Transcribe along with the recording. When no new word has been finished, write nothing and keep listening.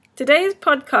Today's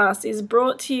podcast is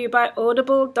brought to you by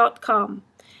Audible.com.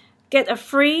 Get a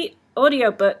free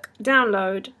audiobook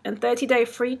download and 30-day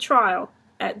free trial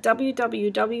at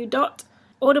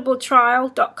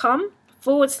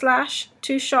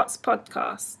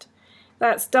www.audibletrial.com/2shotspodcast.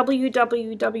 That's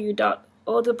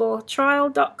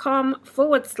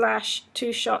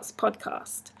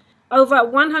www.audibletrial.com/2shotspodcast. Over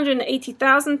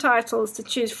 180,000 titles to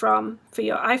choose from for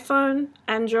your iPhone,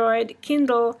 Android,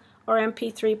 Kindle, or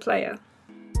MP3 player.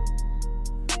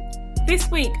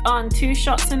 This week on Two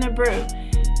Shots in a Brew,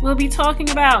 we'll be talking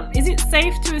about, is it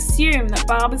safe to assume that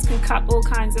barbers can cut all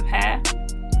kinds of hair?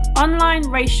 Online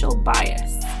racial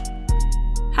bias.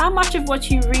 How much of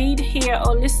what you read, hear,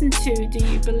 or listen to do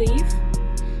you believe?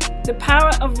 The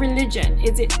power of religion,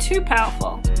 is it too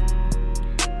powerful?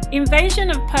 Invasion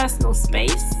of personal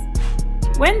space.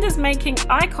 When does making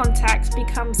eye contact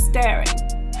become staring?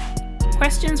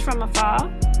 Questions from Afar.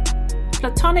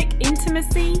 Platonic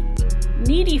intimacy.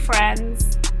 Needy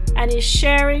friends. And is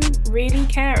sharing really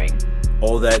caring?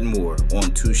 All that and more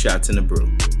on Two Shots in a Brew,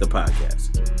 the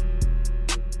podcast.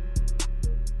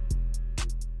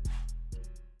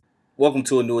 Welcome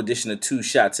to a new edition of Two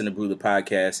Shots in a Brew, the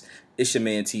podcast. It's your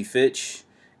man T. Fitch.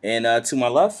 And to my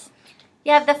left,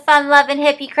 you have the fun-loving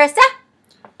hippie Krista.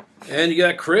 And you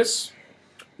got Chris.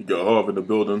 You got Harv in the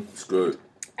building. It's good.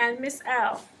 And Miss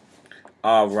L.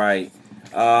 All right.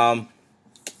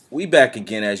 We back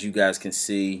again, as you guys can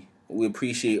see. We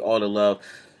appreciate all the love.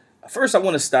 First, I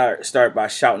want to start by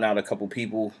shouting out a couple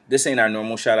people. This ain't our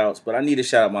normal shout-outs, but I need to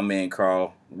shout out my man,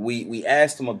 Carl. We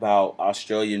asked him about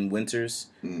Australian winters.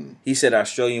 He said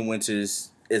Australian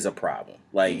winters is a problem.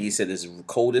 Like, he said it's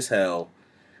cold as hell.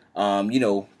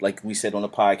 Like we said on the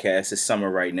podcast, it's summer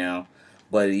right now.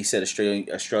 But he said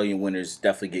Australian winters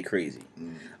definitely get crazy.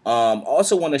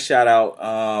 Also want to shout out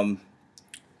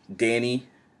Danny.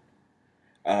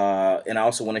 And I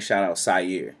also want to shout out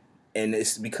Sayer. And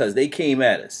it's because they came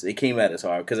at us. They came at us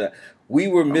hard. Because we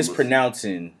were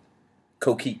mispronouncing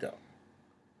coquito.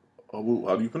 Oh,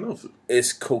 how do you pronounce it?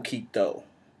 It's coquito.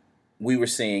 We were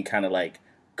saying kind of like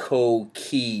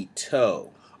coquito.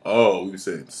 Oh, we were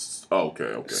saying... Oh,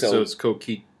 okay. So it's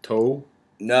coquito?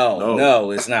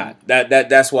 No, it's not.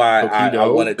 That's why I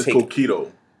want to take... It's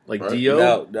coquito. Like right?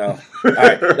 Dio? No. All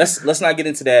right, let's not get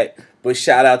into that. But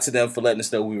shout out to them for letting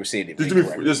us know we were saying it.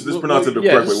 Just pronounce it the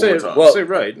correct way one more time. Well, say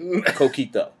right.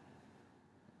 Coquito.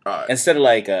 All right. Instead of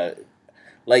like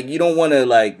you don't want to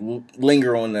like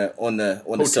linger on the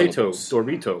syllables.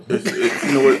 Dorito.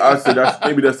 You know what? I said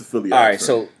maybe that's the Philly. All right,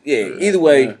 so either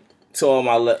way, to all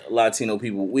my Latino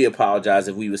people, we apologize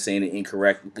if we were saying it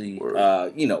incorrectly.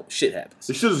 Shit happens.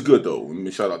 The shit is good though. I mean,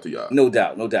 shout out to y'all. No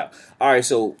doubt. All right,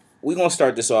 so we're gonna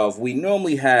start this off. We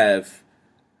normally have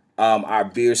our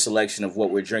beer selection of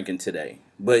what we're drinking today,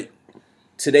 but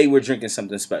today we're drinking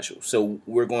something special. So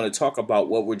we're going to talk about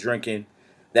what we're drinking.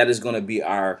 That is going to be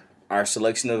our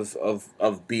selection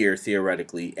of beer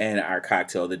theoretically, and our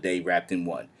cocktail of the day wrapped in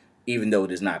one, even though it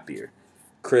is not beer.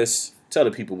 Chris, tell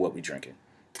the people what we're drinking.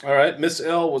 All right, Miss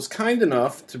L was kind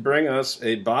enough to bring us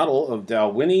a bottle of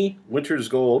Dalwhinnie Winter's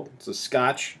Gold. It's a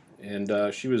Scotch,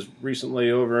 and she was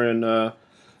recently over in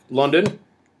London.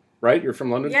 Right? You're from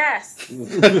London? Yes.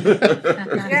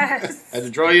 Yes. I had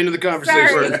to draw you into the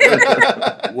conversation.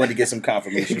 Wanted to get some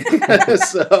confirmation.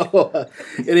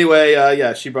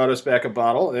 Anyway, she brought us back a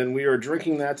bottle, and we are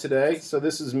drinking that today. So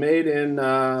this is made in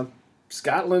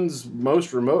Scotland's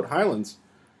most remote highlands.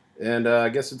 And I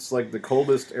guess it's like the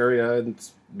coldest area, and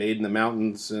it's made in the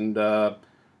mountains. And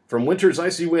from winter's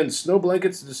icy winds, snow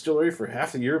blankets the distillery for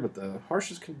half the year, but the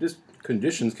harshest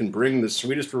conditions can bring the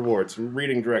sweetest rewards. I'm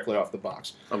reading directly off the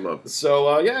box. I love it.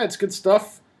 So, it's good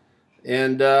stuff.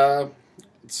 And let's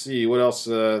see what else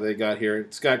they got here.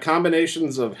 It's got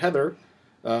combinations of heather,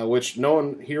 which no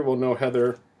one here will know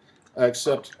heather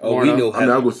except Lorna. We know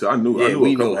heather. I knew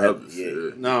we know heather.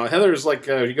 Yeah. No, heather's like,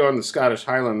 you go in the Scottish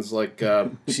Highlands, like,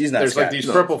 she's not there's Scottish. like these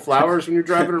purple flowers when you're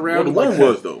driving around. Well, the one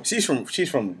was, though. She's from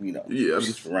she's from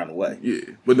around the way. Yeah.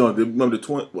 But no, remember the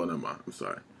twin? Well, never mind. I'm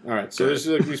sorry. All right, so there's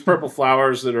like these purple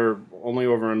flowers that are only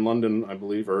over in London, I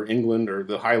believe, or England, or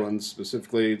the Highlands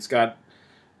specifically. It's got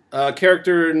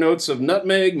character notes of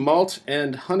nutmeg, malt,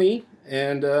 and honey,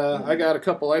 and I got a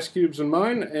couple ice cubes in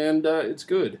mine, and it's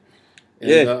good.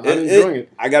 And, I'm enjoying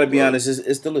it. I got to be honest,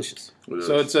 it's delicious.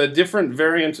 So it's a different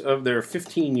variant of their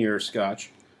 15-year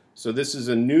Scotch. So this is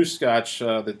a new Scotch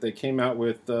that they came out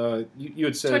with, you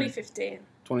had said... 2015.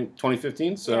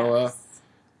 2015, so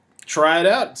try it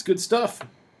out. It's good stuff.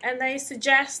 And they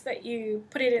suggest that you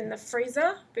put it in the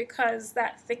freezer because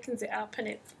that thickens it up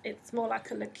and it's more like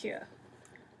a liqueur.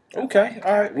 Okay,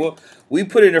 all right. Well, we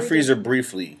put it in the freezer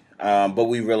briefly. But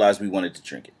we realized we wanted to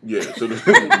drink it. Yeah, so there's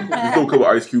no couple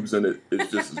ice cubes in it.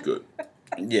 It's just as good.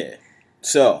 Yeah.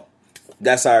 So,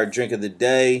 that's our drink of the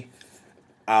day.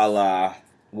 A la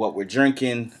what we're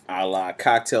drinking. A la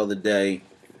cocktail of the day.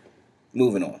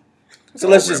 Moving on. So,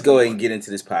 let's just go ahead and get into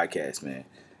this podcast, man.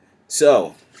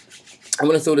 So, I'm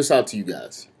going to throw this out to you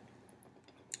guys.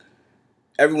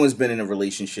 Everyone's been in a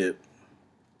relationship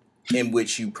in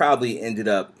which you probably ended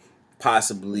up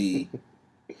possibly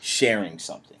sharing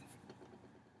something.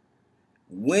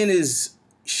 When is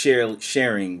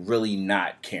sharing really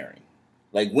not caring?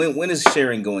 Like, when is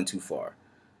sharing going too far?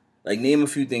 Like, name a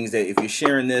few things that if you're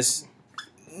sharing this,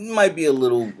 it might be a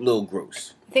little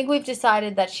gross. I think we've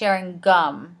decided that sharing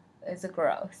gum is a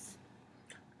gross.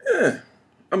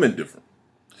 I'm indifferent.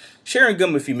 Sharing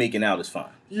gum if you're making out is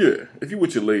fine. Yeah, if you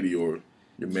with your lady or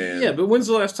your man. Yeah, but when's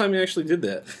the last time you actually did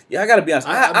that? Yeah, I gotta be honest.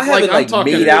 I I'm haven't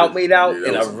made out Yeah,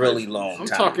 in that a was really nice. long I'm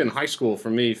time. talking high school for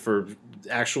me for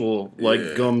actual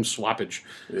gum swappage.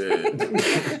 Yeah.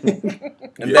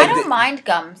 And I back don't mind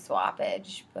gum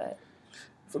swappage, but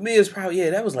for me, it's probably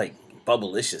that was like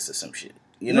Bubblicious or some shit.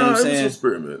 You know what I'm It's saying? an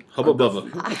experiment. Hubba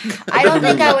bubba. I don't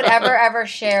think I would ever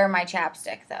share my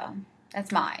chapstick though.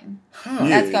 That's mine. Huh.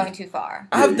 That's going too far.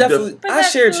 I've you definitely But I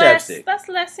that's share less, chapstick. That's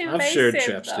less invasive. I've shared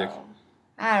chapstick. Though.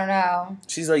 I don't know.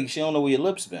 She's like she don't know where your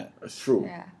lips been. That's true.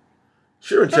 Yeah.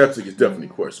 Sharing chapstick is definitely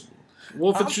questionable.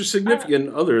 Well, if it's your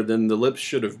significant other, then the lips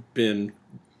should have been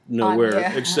nowhere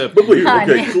yeah. except. But wait,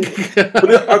 Honey. okay, so,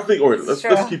 but I think, all right, let's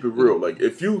Sure. keep it real. Like,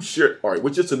 if you share, all right,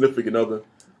 with your significant other,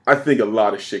 I think a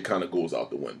lot of shit kind of goes out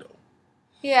the window.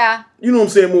 Yeah. You know what I'm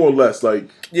saying? More or less, like,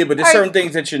 Yeah, but there's Are- certain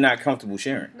things that you're not comfortable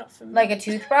sharing. Not for me. Like a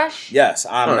toothbrush? Yes,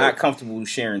 I'm All right. not comfortable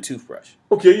sharing toothbrush.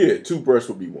 okay, yeah, toothbrush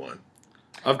would be one.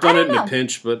 I've done I it don't in a know.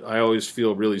 pinch, but I always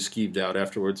feel really skeeved out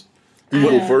afterwards. Do you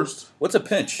go first? What's a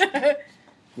pinch?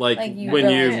 Like Like you when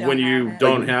really you don't when you have it.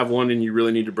 don't have one and you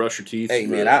really need to brush your teeth. Hey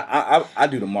man, I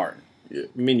do the Martin. I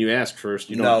mean, you ask first.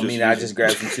 You don't No, just mean I use just it.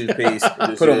 grab some toothpaste,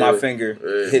 put it on my finger,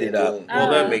 hit it up,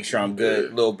 Well, make sure I'm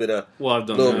good. Little bit of Well, I've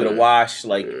done that. wash,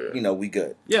 like we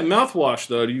good. Yeah, mouthwash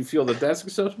though. Do you feel that that's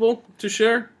acceptable to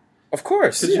share? Of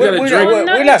course, 'Cause you we're, gotta we're drink- not,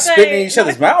 Not we're if not spitting in they- each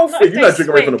other's not- mouth. not Hey, you're not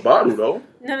drinking right from the Sweet. bottle, though.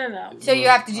 No. So you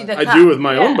have to do the I cup. do with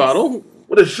my own Yes. bottle.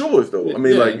 Well, it's yours, though. I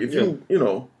mean, Yeah, like, if yeah. you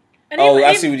know. And Oh, even-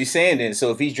 I see what he's saying then.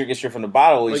 So if he's drinking straight from the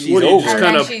bottle, Like, she's what do you over. just And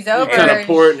kind then of she's you over. kind of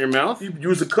pour it in your mouth? You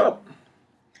use a cup.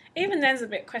 Even then's a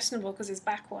bit questionable because there's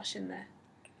backwash in there.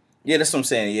 Yeah, that's what I'm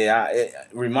saying. Yeah,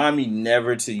 remind me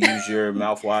never to use your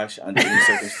mouthwash under any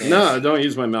circumstance. No, I don't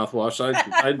use my mouthwash.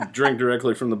 I drink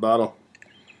directly from the bottle.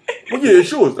 Well, yeah, it's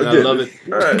yours. And I Again, love it.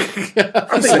 All right.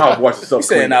 I think mouthwash is He's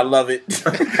saying I self-cleaning. love it.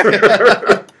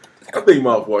 I think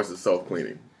mouthwash is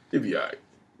self-cleaning. It'd be all right.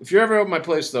 If you're ever at my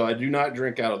place, though, I do not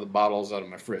drink out of the bottles out of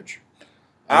my fridge.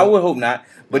 I would hope not,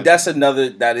 but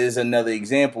that is another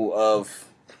example of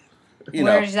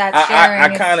Where's that I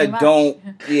sharing? It's kind too of much. don't.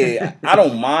 Yeah, I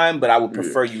don't mind, but I would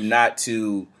prefer you not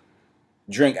to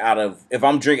drink out of. If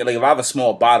I'm drinking, like if I have a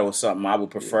small bottle or something, I would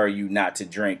prefer you not to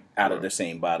drink out of the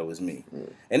same bottle as me,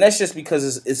 and that's just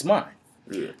because it's mine.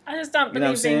 Yeah. I just don't You know what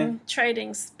I'm believe saying? in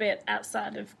trading spit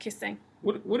outside of kissing.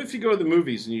 What if you go to the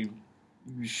movies and you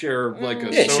share like a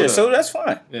Yeah, soda? sure. So that's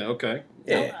fine. Yeah, okay.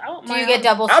 Yeah, I want Do my you get own.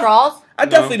 double I've- straws? I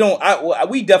definitely don't.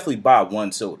 We definitely buy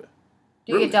one soda.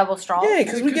 Do you get double straws? Yeah,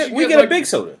 because we Because get you we get get like- a big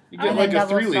soda. You Oh, get and like then a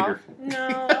double 3-liter. No,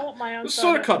 I want my own The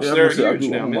soda cups, Yeah, they're I'm gonna say,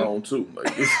 huge I do now, my man. own too.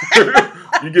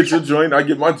 Like, you get your joint, I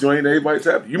get my joint. Everybody's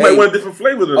happy. You might Hey. want a different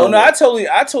flavor than Oh I no, want.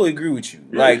 I totally agree with you.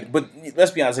 Yeah. Like, but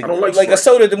let's be honest. I don't like like a Sprite.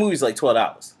 soda at the movie's like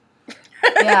 $12.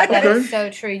 Yeah, that Okay. is so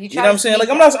true. You You know what I'm saying? Like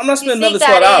I'm not spending another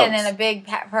that $12. in a big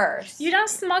purse. You don't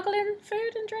smuggle in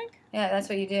food and drink? Yeah, that's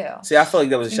what you do. See, I feel like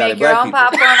that was a You shot make at your black own people.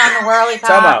 popcorn on the whirly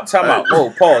pop. Time out. Whoa,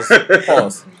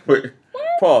 pause. Wait,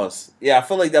 Pause. Yeah, I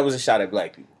feel like that was a shot at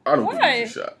black people. I don't think Why?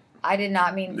 it's a shot. I did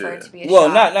not mean for it Yeah. to be a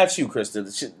Well, shot. not you,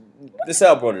 Krista. The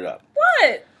cell brought it up.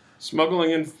 What?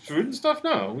 Smuggling in food and stuff?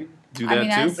 No, we do that I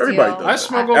mean, I too. still, Everybody does. I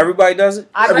smuggle. Everybody does it.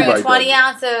 I bring a Everybody 20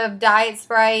 ounce of Diet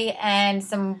Sprite and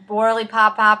some Whirly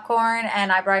Pop popcorn,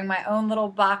 and I bring my own little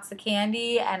box of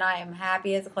candy, and I am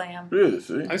happy as a clam. Yeah,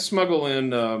 see? I smuggle in.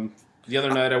 The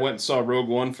other night, I went and saw Rogue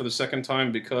One for the second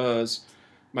time because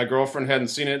my girlfriend hadn't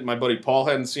seen it, and my buddy Paul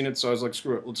hadn't seen it. So I was like,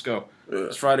 "Screw it, let's go." Yeah.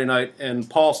 It's Friday night, and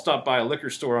Paul stopped by a liquor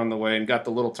store on the way and got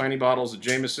the little tiny bottles of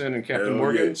Jameson and Captain Hell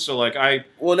Morgan. yeah. So like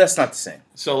Well, that's not the same.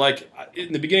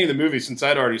 in the beginning of the movie, since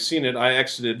I'd already seen it, I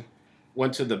exited,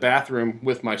 went to the bathroom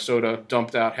with my soda,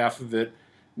 dumped out half of it,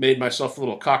 made myself a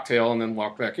little cocktail, and then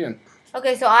walked back in.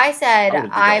 Okay, so I said I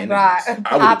would've did I that brought anyways.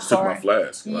 I would have took my popcorn.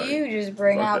 flask. Like, You just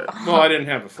bring fuck out. that. Well, I didn't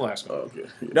have a flask. Oh, okay.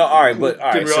 No, all right, but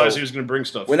all Didn't right. realize So he was going to bring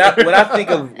stuff. when I think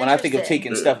of Interesting.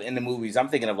 taking Yeah. stuff in the movies, I'm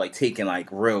thinking of like taking like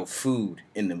real food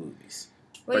in the movies.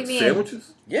 What Like do you mean?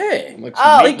 sandwiches? Yeah. Like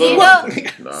Oh, Like, you what?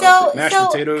 know. Nah, So, Mashed so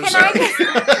potatoes. can I just No,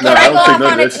 can I I don't go take off none of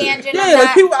on a that shit. tangent Yeah, on like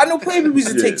that? people. I know plenty of movies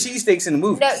that Yeah. take cheesesteaks in the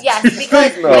movies. No, yes,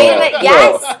 because No. wait a minute, No.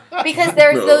 yes, because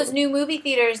there's No. those new movie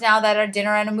theaters now that are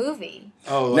dinner and a movie.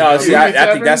 Oh, No, like see, a I movie think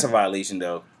tavern? that's a violation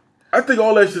though. I think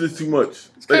all that shit is too much.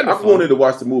 Like, kinda I'm going fun. in to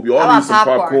watch the movie. All I I want need is some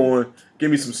popcorn. popcorn.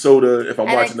 Give me some soda. If I'm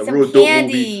And watching a some real dope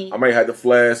candy. movie, I might have the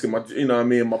flask in my, you know what I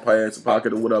mean, in my pants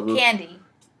pocket or whatever. Candy.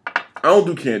 I don't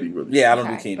do candy really. Yeah, I don't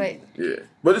do Okay, candy. Yeah,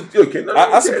 but it's good. Candy.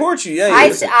 I support you. Yeah, I,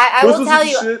 yeah. I will Christmas tell is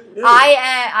you, shit, yeah.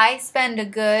 I spend a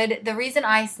good. The reason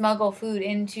I smuggle food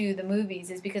into the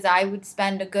movies is because I would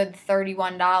spend a good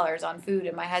 $31 on food,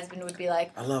 and my husband would be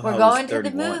like, I love "We're how going it's to the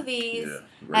 31. movies." Yeah,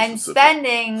 very And specific.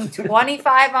 spending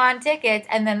 25 on tickets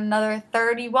and then another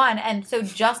 31, and so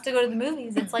just to go to the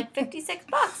movies, it's like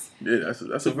 $56. Yeah, that's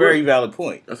That's a a very grip. valid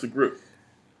point. That's a grip.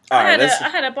 All I right,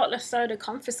 had a bottle of soda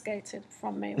confiscated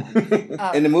from me once.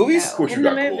 Oh, In the movies? no. Of course in you the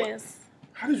got caught. movies.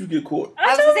 How did you get caught? I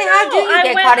was don't gonna say, how do know. you I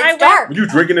get went- caught? I It's went- dark. Were you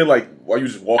drinking it like while you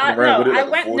just walking around with it? I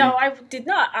Like went. 40? No, I did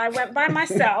not. I went by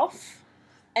myself,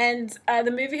 and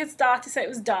the movie had started, so it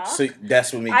was dark. So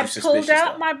that's what made I you suspicious. pulled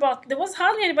out though. my bottle. There was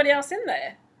hardly anybody else in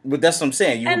there. But that's what I'm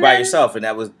saying. You were And by then- yourself, and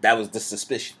that was the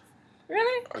suspicion.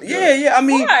 Really? Yeah, yeah. I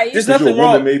mean, Why? there's Because you're nothing a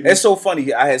woman, wrong. maybe? It's so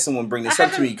funny. I had someone bring this I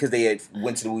up to me haven't- because they had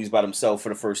went to the movies by themselves for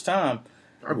the first time.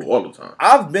 I go all the time.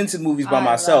 I've been to the movies by I love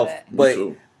myself, it. Me but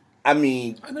too. I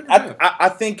mean, I never have. I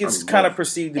think it's I kind love of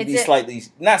perceived to It's be a- slightly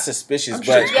not suspicious, I'm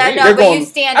sure but it's Yeah, great. no, they're but going. you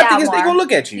stand I out think more. they're gonna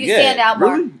look at you. You yeah. stand out more.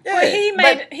 Really? Yeah.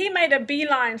 Well, he made a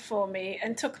beeline for me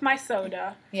and took my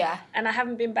soda, Yeah. and I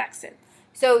haven't been back since.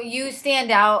 So you stand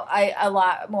out a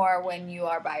lot more when you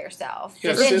are by yourself.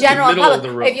 Yeah, Just sit in in the general, in middle of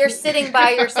public. the row. If you're sitting by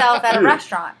yourself at a Yeah.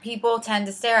 restaurant, people tend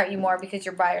to stare at you more because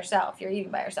you're by yourself. You're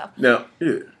eating by yourself. Now,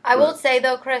 yeah. I will right. say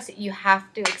though, Chris, you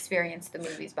have to experience the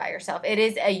movies by yourself. It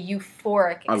is a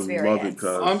euphoric I love experience. it,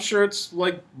 cuz. I'm sure it's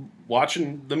like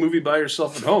watching the movie by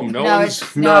yourself at home. No, No, one's.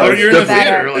 it's no, No, it's you're in the better.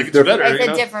 theater. Like It's it's better. different. It's you a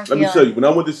know? different Let feeling. me tell you, when I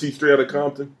went to see Straight Outta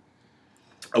Compton,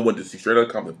 I went to see Straight Outta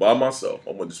Compton by myself.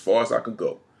 I went as far as I could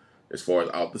go, as far as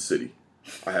out the city.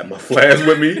 I had my flash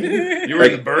with me. You were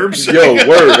in the burbs. Yo,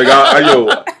 word. Like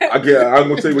I'm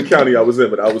gonna tell you what county I was in,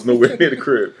 but I was nowhere near the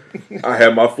crib. I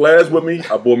had my flash with me.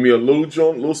 I bought me a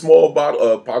little small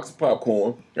bottle, box of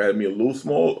popcorn. I had me a little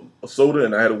small soda,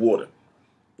 and I had a water.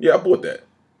 Yeah, I bought that.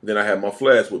 Then I had my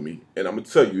flash with me, and I'm gonna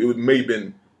tell you, it may have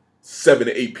been 7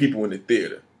 to 8 people in the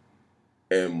theater,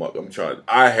 and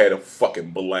I had a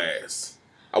fucking blast.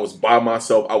 I was by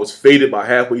myself. I was faded by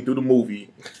halfway through the movie,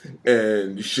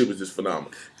 and the shit was just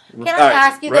phenomenal. Can I Alright,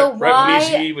 ask you though, Right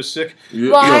when why? he was sick.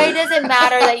 Yeah, Why you know, does it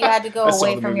matter that you had to go I saw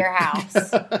away the from movie. your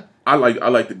house? I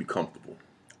like to be comfortable.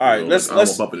 All right, You know, let's. I don't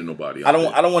want bumping into nobody. I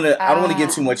don't want to get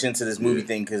Ah. too much into this movie Yeah.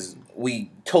 thing because we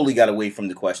totally got away from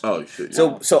the question. Oh shit.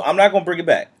 So I'm not gonna bring it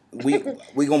back. We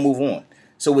gonna move on.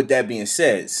 So with that being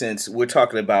said, since we're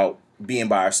talking about being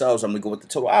by ourselves, I'm gonna go with the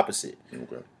total opposite.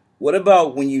 Okay. What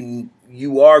about when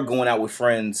you are going out with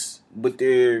friends, but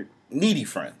they're needy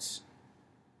friends?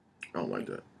 I don't like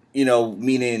that. You know,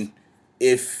 meaning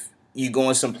if you go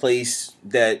in some place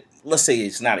that, let's say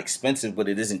it's not expensive, but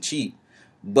it isn't cheap,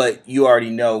 but you already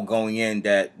know going in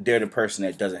that they're the person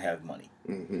that doesn't have money.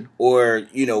 Mm-hmm. Or,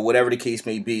 you know, whatever the case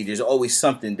may be, there's always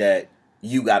something that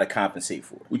you got to compensate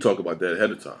for. We talk about that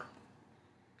ahead of time.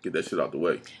 Get that shit out the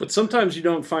way. But sometimes you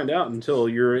don't find out until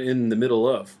you're in the middle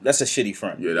of. That's a shitty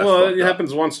friend. Yeah, that's Well, fucked it up.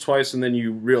 happens once, twice, and then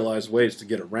you realize ways to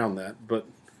get around that. But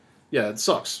yeah, it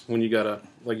sucks when you gotta,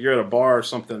 like, you're at a bar or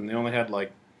something. And they only had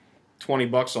like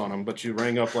 $20 on them, but you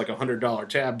rang up like $100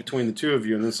 tab between the two of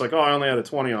you, and it's like, oh, I only had a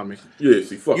 20 on me. Yeah,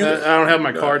 see, fuck You- that. I don't have my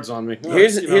Nah. cards on me. Well,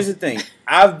 Here's you know, here's the thing.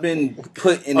 I've been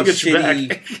put in I'll a get you shitty.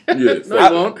 back. Yeah, No,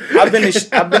 fuck. you won't. I've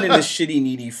been in a shitty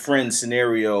needy friend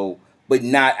scenario, but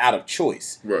not out of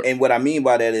choice. Right. And what I mean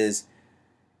by that is,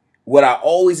 what I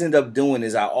always end up doing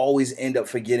is I always end up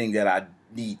forgetting that I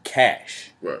need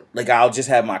cash. Right. Like I'll just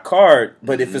have my card,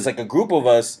 but if it's like a group of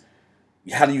us,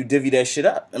 how do you divvy that shit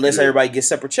up? Unless Yeah. everybody gets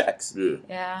separate checks. Yeah.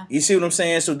 Yeah. You see what I'm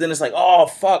saying? So then it's like, oh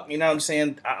fuck, you know what I'm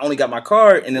saying? I only got my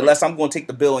card, and unless I'm going to take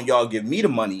the bill and y'all give me the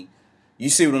money, you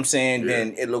see what I'm saying? Yeah.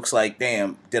 Then it looks like,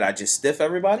 damn, did I just stiff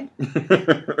everybody?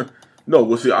 No,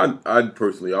 well, see, I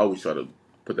personally, I always try to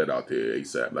put that out there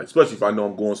ASAP. Like, especially if I know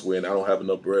I'm going somewhere and I don't have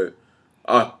enough bread.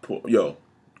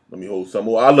 Let me hold some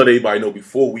more. I let everybody know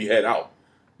before we head out.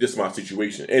 This is my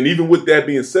situation. And even with that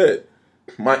being said,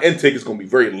 my intake is going to be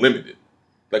very limited.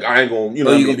 Like I ain't gonna, you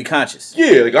know, you're gonna be conscious.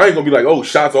 Yeah, like I ain't gonna be like, oh,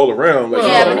 shots all around. Like,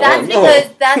 yeah,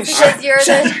 but that's because you're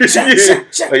the.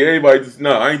 yeah, like everybody just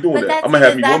I ain't doing that. I'm gonna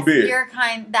have me one beer.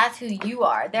 That's who you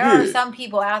are. There are some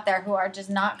people out there who are just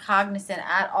not cognizant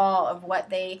at all of what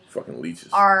they fucking leeches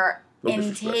are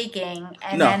intaking,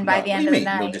 and then by the end of the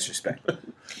night, no disrespect.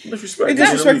 Disrespect. They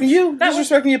disrespecting you.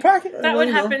 Disrespecting your pocket. That would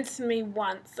happen to me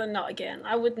once, and not again.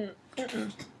 I wouldn't.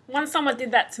 Once someone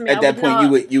did that to me, at that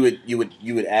point,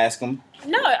 you would ask them.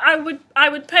 No, I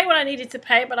would pay what I needed to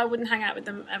pay, but I wouldn't hang out with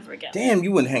them ever again. Damn,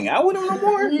 you wouldn't hang out with them no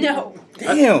more? No.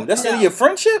 Damn, that's not your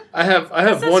friendship? I have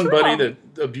one buddy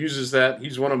that abuses that.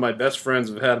 He's one of my best friends.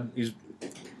 He's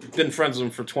been friends with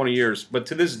him for 20 years. But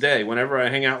to this day, whenever I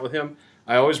hang out with him,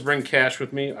 I always bring cash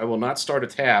with me. I will not start a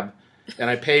tab. And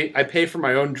I pay for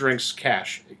my own drinks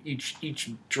cash,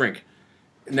 each drink.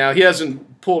 Now, he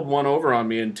hasn't pulled one over on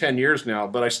me in 10 years now,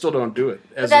 but I still don't do it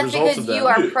as a result of that. That's because you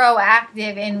are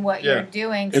proactive in what you're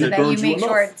doing, so that you make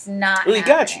sure it's not Well, he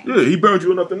got you. Yeah, he burned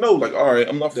you enough to know, like, all right,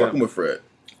 I'm not fucking with Fred.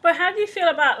 But how do you feel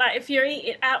about, like, if you're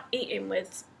out eating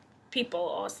with people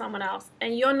or someone else,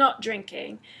 and you're not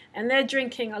drinking, and they're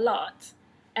drinking a lot,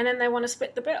 and then they want to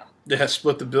split the bill? Yeah,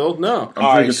 split the bill? No.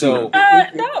 All right, so...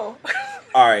 no.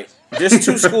 All right, there's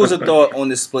two schools of thought on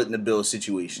this splitting the bill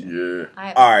situation.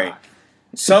 Yeah. All right.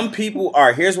 Some people, all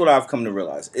right, here's what I've come to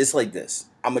realize. It's like this.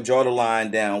 I'm going to draw the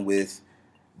line down with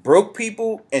broke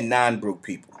people and non-broke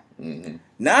people. Mm-hmm.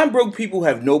 Non-broke people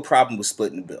have no problem with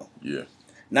splitting the bill. Yeah.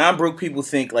 Non-broke people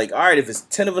think like, all right, if it's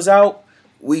 10 of us out,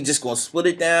 we just going to split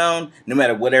it down no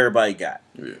matter what everybody got.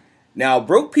 Yeah. Now,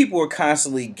 broke people are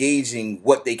constantly gauging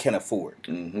what they can afford.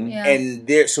 Mm-hmm. Yeah. And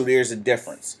there's a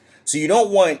difference. So you don't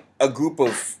want a group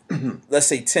of, let's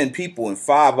say, 10 people and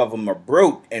 5 of them are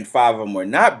broke and 5 of them are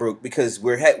not broke, because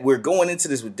we're going into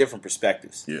this with different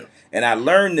perspectives. Yeah. And I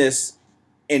learned this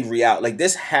in reality. Like,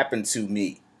 this happened to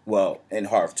me, well, in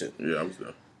Harv too. Yeah, I was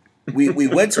there. We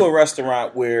went to a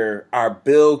restaurant where our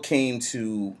bill came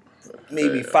to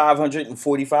maybe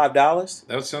 $545.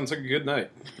 That sounds like a good night.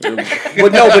 But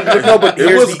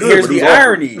here's the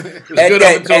irony. It was good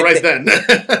up until right then.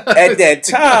 At that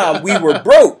time, we were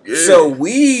broke. Yeah. So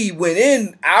we went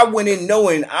in, I went in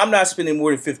knowing I'm not spending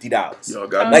more than $50. Y'all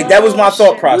got Like, that was my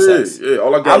thought process. Yeah,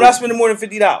 all I got I'm not spending more than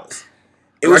 $50.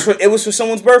 It was for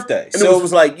someone's birthday. So it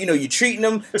was like, you're treating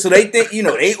them, so they think,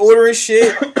 they ordering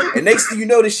shit, and next thing you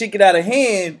know, this shit get out of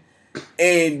hand,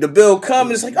 and the bill come,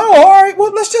 and it's like, oh, all right,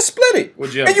 well, let's just split it.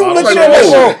 Would you and you were bottles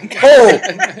looking at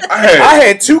like, I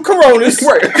had 2 Coronas.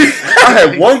 Right. I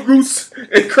had 1 goose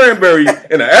and cranberry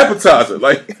and an appetizer.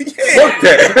 Like, fuck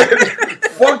that.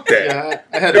 Fuck that. Yeah,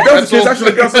 I had if that was the case, I should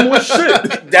have got some more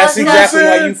shit. That's exactly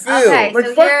how you feel. Okay, Like,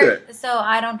 fuck that. So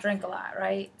I don't drink a lot,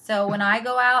 right? So when I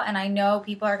go out and I know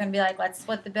people are going to be like, let's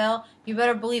split the bill, you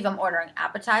better believe I'm ordering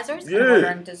appetizers, I'm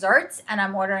ordering desserts, and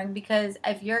I'm ordering, because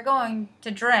if you're going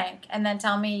to drink and then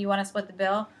tell me you want to split the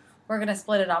bill, we're going to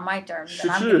split it on my terms,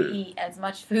 and I'm going to eat as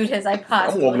much food as I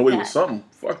possibly I'm walking away can. with something.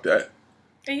 Fuck that.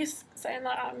 Are you saying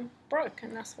that I'm broke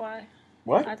and that's why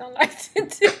What? I don't like to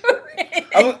do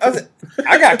it?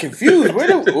 I got confused. Where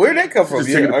did that come from?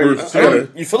 Just take the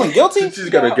You feeling guilty? She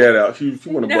just got to get out. She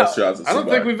want to bust shots at I don't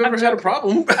somebody. think we've ever had a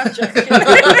problem. I'm joking.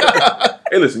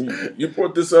 Hey, listen, you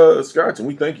brought this scotch, and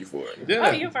we thank you for it. Yeah.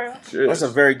 Oh, you're very welcome. Cheers. That's a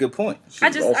very good point. I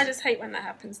just hate when that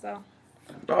happens, though.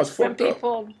 No, it's When fucked up.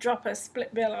 people drop a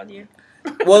split bill on you.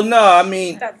 Well, no, I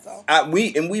mean, That's all.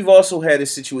 we've also had a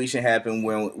situation happen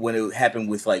when it happened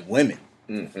with like women,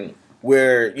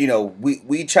 where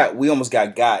we almost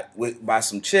got by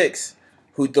some chicks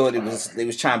who thought they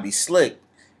was trying to be slick,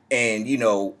 and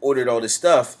ordered all this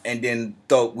stuff, and then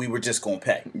thought we were just gonna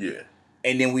pay. Yeah.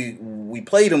 And then we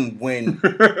played them when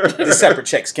the separate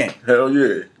checks came. Hell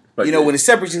yeah. Like, when the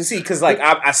separate checks, because like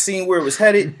I seen where it was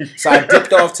headed, so I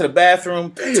dipped off to the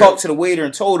bathroom, talked to the waiter,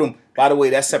 and told him, by the way,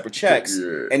 that's separate checks.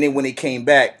 Yeah. And then when they came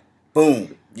back,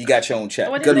 boom, you got your own check.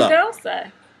 What Good did the luck. girls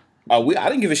say? I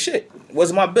didn't give a shit. It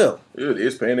wasn't my bill. Yeah, they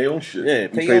is paying their own shit. Yeah, we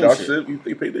pay paid your own our shit. shit.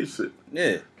 They paid their shit.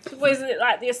 Yeah. Was it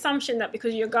like the assumption that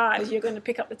because you're guys, you're going to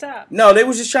pick up the tab? No, they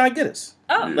was just trying to get us.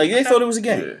 Oh. Like, they thought it was a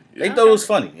game. Yeah, yeah. They thought it was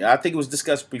funny. I think it was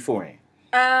discussed beforehand.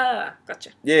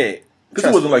 Gotcha. Yeah. Because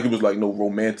it wasn't like it was like no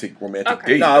romantic Okay.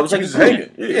 date. No, it was like just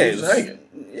hanging. Yeah, it just was hanging.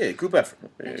 Yeah, group effort.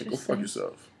 Yeah, go fuck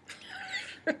yourself.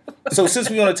 So since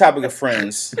we're on the topic of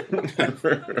friends,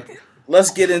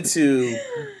 let's get into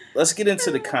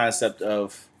the concept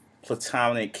of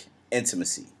platonic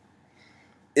intimacy.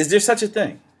 Is there such a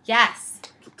thing? Yes.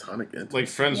 Platonic intimacy. Like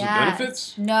friends with Yes.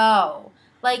 benefits? No.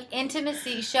 Like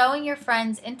intimacy, showing your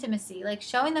friends intimacy, like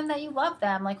showing them that you love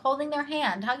them, like holding their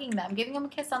hand, hugging them, giving them a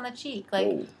kiss on the cheek, like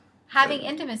Whoa. having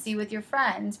intimacy with your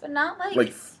friends, but not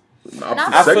like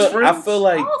Not sex I friends? feel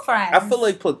like all friends. I feel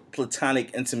like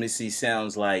platonic intimacy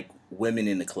sounds like women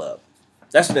in the club.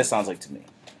 That's what that sounds like to me.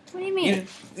 What do you mean?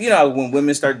 You know, when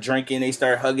women start drinking, they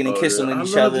start hugging and kissing I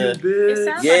each love other. you, bitch. It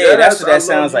sounds Yeah, like that's what I that love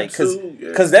sounds you like. too.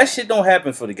 Because that shit don't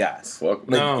happen for the guys. Fuck Like,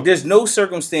 no. there's no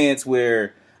circumstance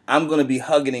where I'm gonna be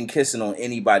hugging and kissing on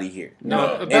anybody here. No,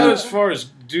 No. about as far as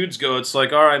dudes go, it's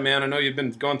like, all right, man, I know you've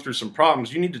been going through some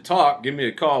problems. You need to talk. Give me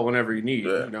a call whenever you need.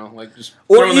 Yeah. You know, like just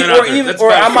Or throwing even- that out or there. even- That's or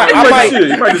about I as might- far I as- might-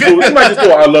 You might just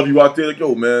go, I love you out there. Like,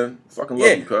 yo, man, fucking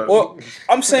love you, cuz. Or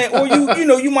I'm saying, or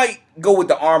you might go with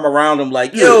the arm around them,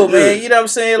 like, yo, Yeah, man, yeah. you know what I'm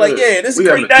saying? Like, yeah, this is We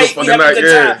a having great a good night. We fucking having a night,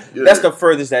 good yeah, time. yeah. That's the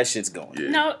furthest that shit's going.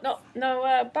 Yeah.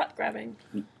 No butt grabbing.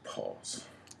 Pause.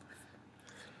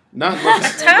 Not much.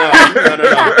 tap. No.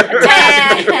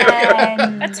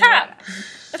 Ten.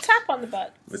 A tap on the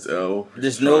butt. Miss L.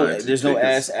 There's trying no to take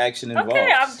ass us- action involved.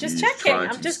 Okay, I'm just She's checking. trying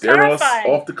I'm to just scare us clarifying.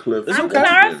 off the cliff. It's I'm okay.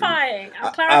 clarifying.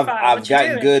 I'm clarifying. I've what you're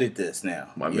gotten doing. good at this now.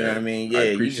 My You know man. what I mean? Yeah, I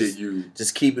appreciate you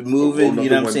just keep it moving. Open You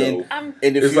know up what I'm the saying? window.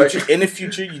 In the It's future, like- in the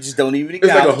future, you just don't even It's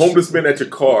like a acknowledge. homeless man at your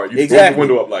car. You Exactly. roll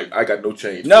the window up like, I got no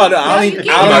change. No, No, I you don't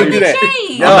give even them do the that.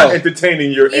 change. No. I'm not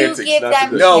entertaining your You antics. give not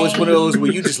them to No, it's one of those where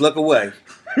you just look away.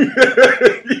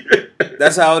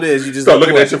 That's how it is. You just Start look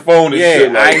looking away. at your phone and Yeah,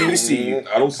 shit. Like, I ain't even see you.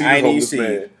 I don't see I this ain't even homeless see you.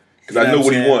 man. Because You I know know what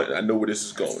what I'm he saying? wants. I know where this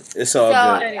is going. It's all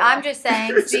So good. Anyway. I'm just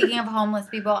saying, speaking of homeless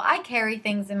people, I carry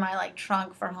things in my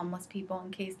trunk for homeless people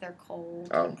in case they're cold.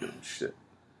 I don't give a shit.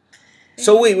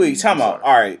 So wait, time out.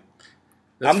 All right,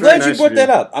 That's I'm very glad you nice brought of that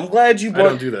up. I'm glad you I brought.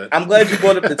 don't do that. I'm glad you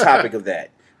brought up the topic of that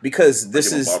because Give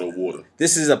this him a is bottle of water.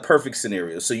 this is a perfect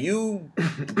scenario. So you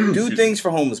do things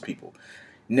for homeless people.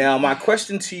 Now, my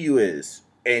question to you is,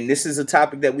 and this is a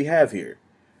topic that we have here.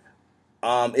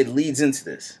 It leads into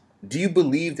this. Do you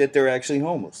believe that they're actually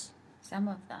homeless? Some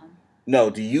of them. No.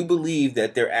 Do you believe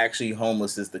that they're actually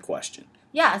homeless? Is the question.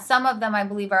 Yeah, some of them I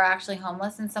believe are actually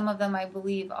homeless, and some of them I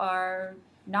believe are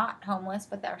not homeless,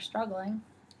 but they're struggling.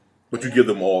 But you give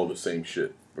them all the same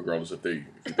shit, regardless if you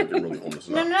think they're really homeless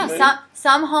or No, not. no.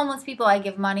 Some homeless people I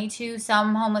give money to.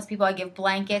 Some homeless people I give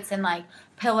blankets and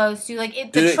pillows to.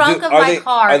 The trunk of my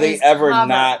car Are they is ever covered.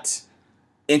 not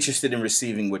interested in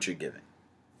receiving what you're giving?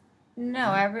 No,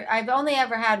 I've only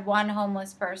ever had one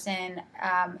homeless person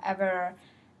ever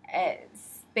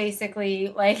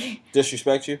basically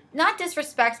Disrespect you? not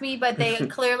disrespect me, but they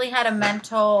clearly had a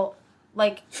mental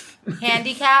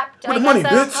handicapped, Where I the money,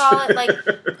 guess I would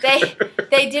bitch? call it.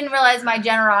 They didn't realize my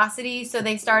generosity, so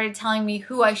they started telling me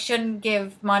who I shouldn't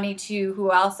give money to,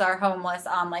 who else are homeless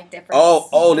on different.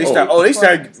 They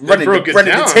start running broke it the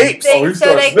down. tapes. Oh, he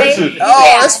starts snitching.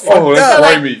 That's fucked Oh, that's up.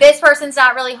 grimy. this person's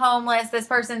not really homeless. This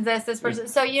person's this person.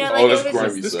 So Oh, that's it was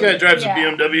grimy. just This guy drives Yeah.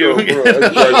 a BMW. Yo, bro,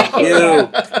 that's grimy.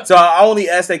 Yo. So I only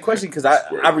asked that question because That's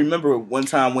great. I remember one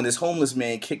time when this homeless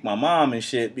man kicked my mom and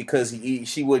shit because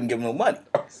she wouldn't give him no money.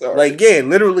 Sorry.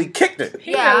 Literally kicked her.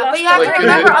 He Yeah, lost but you have the to Like,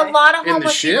 right remember way. a lot of in the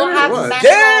homeless shit people or have what? mental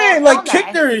Yeah,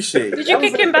 kicked her and shit. Did you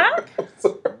kick him back?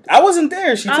 I wasn't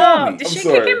there. She told me. Did I'm she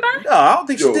sorry. kick him back? No, I don't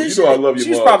think she Yo, did you shit. know I love your She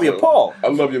was mom, probably so- appalled. I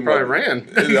love your Probably mother. ran.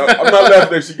 I'm not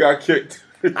laughing that she got kicked.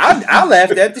 I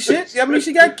laughed at the shit. I mean,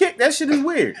 she got kicked. That shit is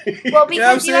weird. Well, You know what I'm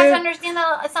because you have to saying? understand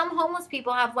that some homeless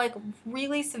people have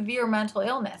really severe mental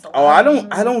illness. Oh, I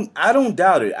don't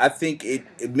doubt it. I think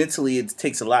it mentally it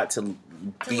takes a lot to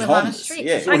be live on a homeless. street.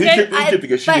 Yeah, So I he get- kicked her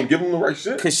because she but- didn't give him the right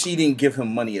shit. because she didn't give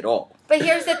him money at all. But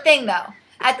here's the thing, though.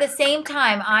 At the same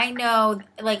time, I know,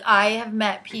 I have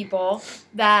met people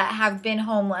that have been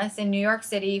homeless in New York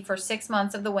City for 6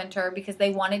 months of the winter because they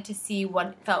wanted to see what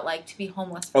it felt like to be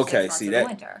homeless for 6 Okay, months see of that. the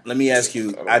winter. Let me ask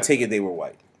you. I take it they were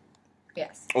white.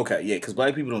 Yes. Okay, yeah, because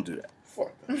black people don't do that.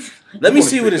 Fuck that. Let me wanna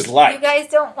see what see it's this. You like. guys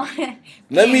don't want to.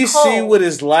 Let me see what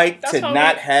it's like That's to what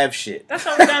not we- have shit. That's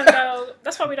why we don't go.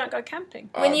 That's why we don't go camping.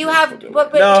 When you I'll have, do it.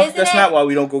 but No, isn't that's it? not why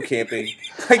we don't go camping.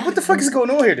 Like, what the fuck is going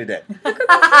on here today? It's like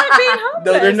being homeless.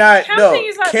 No, they're not. Camping No,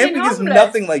 is like camping being is homeless.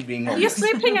 nothing like being You're homeless.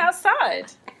 sleeping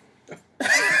outside.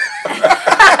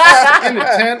 In a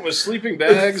tent with sleeping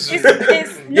bags. It's, And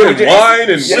it's You not. got wine and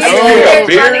Yeah. whiskey, There's you got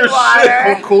beer, running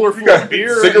water. shit. cooler You full got of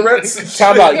beer. cigarettes.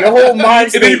 Talk about your whole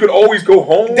mind And then you state. can always go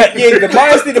home. The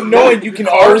mindset of knowing you can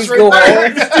always right go there.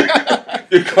 home.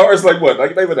 Your car's like what?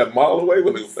 Like not even a mile away.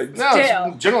 When it's like, No, Still.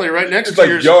 it's generally right next It's to like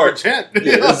your yard. tent. yeah,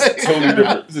 it's a totally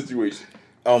different situation.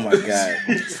 Oh my god!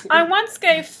 I once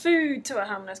gave food to a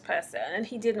homeless person and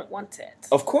he didn't want it.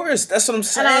 Of course, that's what I'm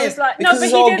saying. And I was like, no, because but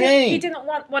it's all he game. didn't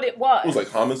want what it was. It was like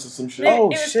hummus or some shit. It, Oh, it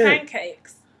was shit.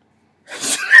 pancakes.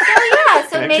 Oh, yeah,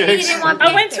 so maybe you Pancakes. didn't want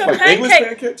I went to a Like English pancake.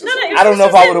 pancakes or No, no, something? it I don't was know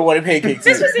if just I in- would have wanted pancakes.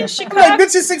 This was in I'm Chicago. like,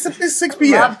 bitch, it's 6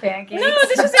 p.m. love pancakes. No,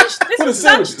 this was What are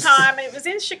lunchtime. sandwiches? It was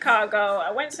in Chicago.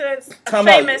 I went to a Time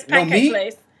out. famous No pancake meat?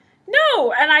 place.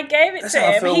 No, and I gave it That's to how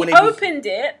I him. feel He when they opened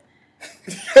it,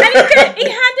 and he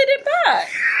handed it back.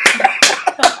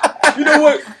 You know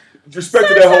what? Respect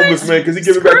to that homeless man because he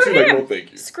gave it back to you like, no,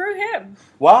 thank you. Screw him.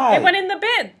 Why? It went in the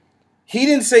bin. He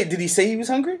didn't say. Did he say he was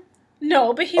hungry?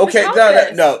 No, but he was Okay,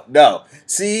 homeless. no.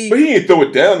 See, But he didn't throw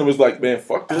it down. It was like, man,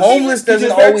 fuck this. homeless He doesn't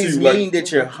just back to always you, like, mean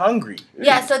that you're hungry.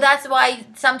 Yeah, so that's why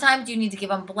sometimes you need to give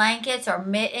them blankets or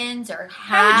mittens or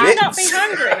How would you hats. not be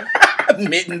hungry?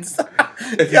 Mittens.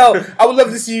 Yo, I would love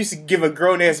to see you give a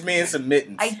grown ass man some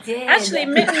mittens. I did. Actually,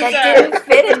 mittens that didn't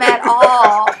fit him at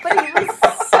all, but he was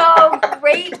so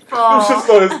grateful. It was just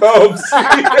on his thumbs.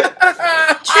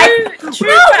 True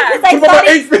No, fact. because What about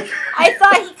my 8 finger? I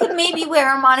thought he could maybe wear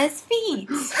them on his feet.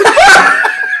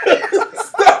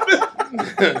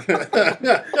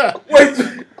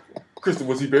 Wait, Kristen,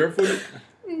 was he barefooted?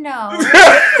 No.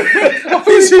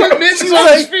 He's put mittens on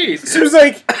his feet. She was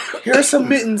like, here are some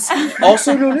mittens,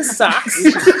 also known as socks.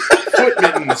 Foot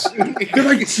mittens. They're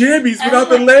like jammies without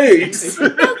the legs. No,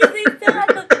 because he still had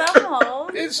the thumb hole.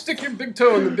 Hey, stick your big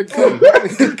toe in the big thumb.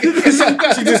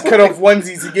 She just cut off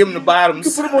onesies and give them the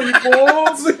bottoms. Put them on your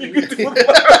balls. You can do it.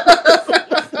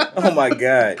 Oh my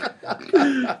god.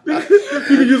 You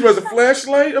can use them as a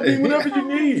flashlight. I mean, whatever you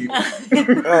need.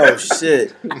 Oh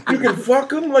shit. You can fuck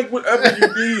them like whatever you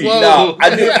need. Whoa. No,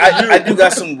 I do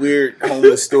got some weird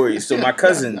homeless stories. So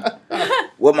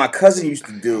what my cousin used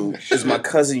to do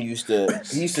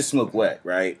is he used to smoke wet,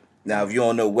 right? Now if you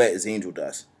don't know, wet is angel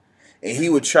dust. And he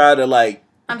would try to like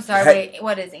I'm sorry, wait,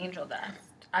 what is angel dust?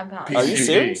 I apologize. Are you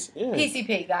serious? Yeah.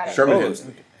 PCP, got it. Sherman Oh.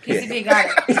 Hemsley. PCP, got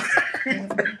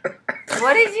it.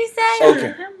 What did you say?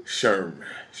 Okay. Sherman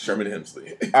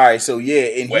Hemsley. All right, so yeah,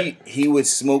 and he would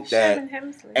smoke that, Sherman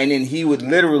Hemsley. and then he would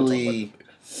literally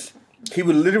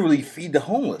feed the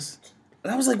homeless.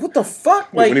 And I was like, what the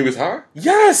fuck? Wait, Like, when he was high?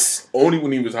 yes, Only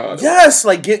when he was high. though. yes,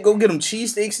 like go get him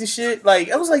cheesesteaks and shit.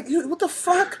 Like I was like, what the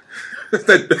fuck?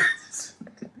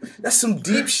 That's some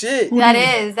deep shit. That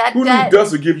is. That Who knew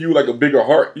dust would give you like a bigger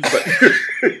heart? He's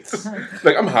like,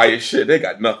 like I'm high as shit. They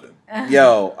got nothing.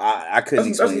 Yo, I couldn't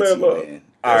That's explain it mad to you, love. man.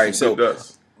 All right, so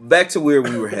dust. back to where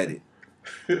we were headed.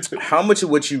 How much of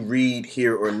what you read,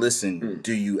 hear, or listen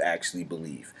do you actually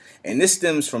believe? And this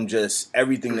stems from just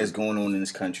everything that's going on in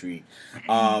this country.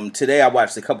 Today I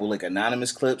watched a couple like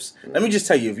anonymous clips. Let me just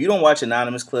tell you, if you don't watch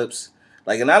anonymous clips,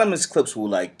 like anonymous clips will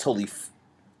like totally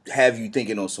have you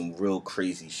thinking on some real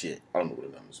crazy shit. I don't know what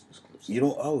anonymous clips. You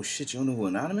don't? Oh shit! You don't know who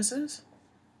anonymous is?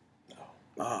 No.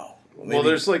 Oh. Well,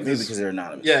 there's like maybe this, because they're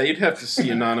anonymous. Yeah, you'd have to see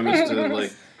anonymous to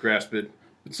like grasp it.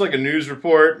 It's like a news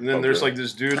report, and then there's like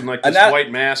this dude in like this white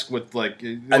mask with like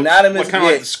anonymous, kind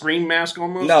of like the Scream mask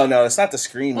almost. No, it's not the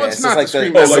Scream Well, mask. it's not like the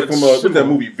Scream Oh, mask. like from what's that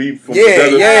movie? V from Yeah, the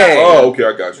desert? yeah. Oh, okay,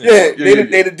 I got you. Yeah,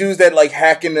 they the dudes that like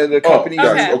hack into the company.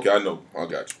 Oh, Okay. okay, I know. I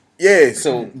got you. Yeah,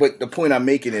 so but the point I'm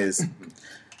making is,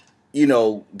 you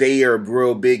know, they are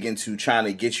real big into trying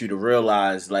to get you to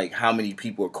realize like how many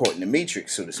people are caught in the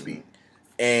matrix, so to speak.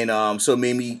 And so it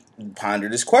made me ponder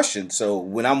this question. So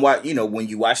when when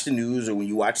you watch the news or when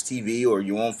you watch TV or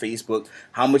you're on Facebook,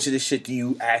 how much of this shit do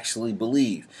you actually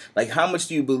believe? Like, how much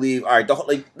do you believe? All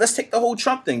right, let's take the whole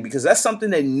Trump thing because that's something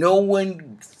that no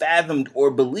one fathomed or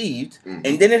believed, and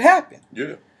then it happened.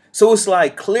 Yeah. So it's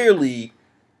like clearly,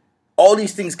 all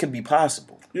these things could be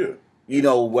possible. Yeah. You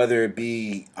know, whether it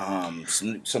be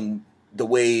the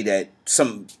way that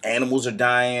some animals are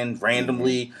dying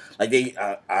randomly. Like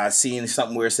I seen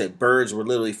something where it said birds were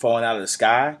literally falling out of the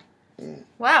sky.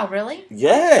 Wow, really?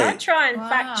 Yeah. I try and Wow.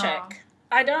 fact check.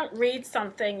 I don't read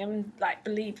something and like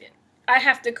believe it. I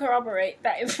have to corroborate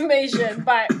that information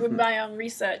with my own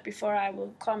research before I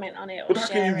will comment on it or But how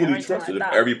share can you it or really anything trust it like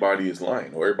if that. everybody is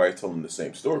lying or everybody's telling the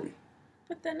same story?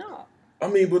 But they're not. I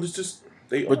mean, but it's just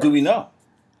they. But are. do we know?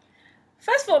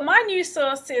 First of all, my news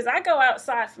sources, I go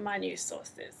outside for my news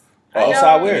sources.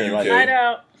 Outside where? Like, I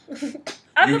don't.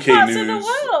 Other UK parts news. of the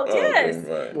world, yes.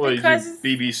 Okay, right. Well, Because-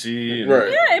 you do BBC. And,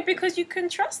 Right. Yeah, because you can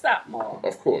trust that more.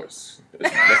 Of course.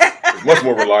 It's much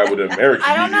more reliable than American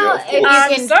I don't media. know of if course. you I'm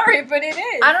can- sorry, but it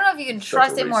is. I don't know if you can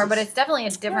trust Such a it more, but racist. it's definitely a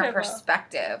different Whatever.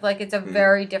 perspective. Like, it's a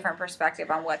very different perspective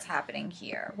on what's happening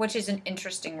here, which is an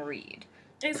interesting read.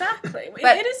 Exactly.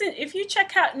 But- It isn't. If you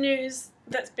check out news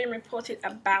that's been reported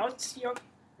about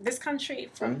this country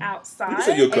from outside, You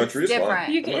say your country It's is different.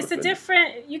 fine. you I'm get, not it's a offended.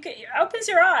 different. It opens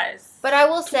your eyes. But I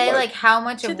will say, What? like, how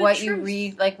much To of the what you truth.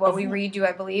 read, like, what Of we what? read do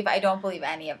I believe? I don't believe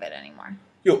any of it anymore.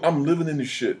 Yo, I'm living in this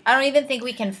shit. I don't even think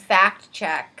we can fact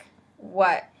check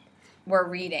what we're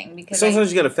reading because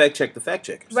Sometimes you got to fact check the fact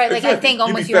checkers. right, like I Exactly. think You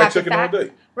almost be you have to fact-checking all fact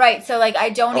day. right. So like I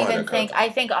don't Oh, even that think. kind of- I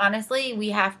think honestly we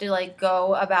have to like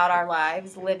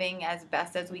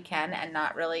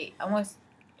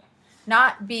not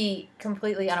not be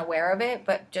completely unaware of it,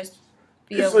 but just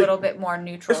be It's a little bit more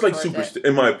neutral. It's like towards superstition.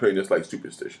 In my opinion, it's like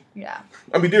superstition. Yeah.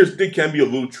 I mean, there can be a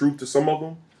little truth to some of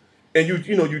them, and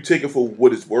you take it for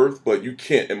what it's worth, but you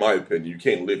can't, in my opinion, you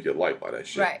can't live your life by that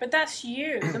shit. Right. But that's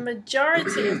you. The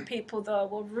majority of people, though,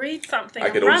 will read something I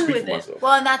and can only run speak with for it. myself.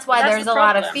 Well, and that's why That's there's the a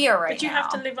lot of problem. fear right But you now.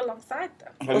 have to live alongside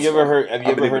them. Have you ever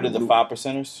heard of the Loop.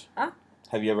 5%ers? Huh?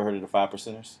 Have you ever heard of the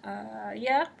 5%ers?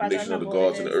 Yeah, but I don't Nation of the know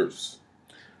gods what and it the is. earths.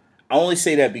 I only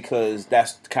say that because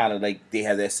that's kind of like they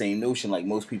have that same notion. Like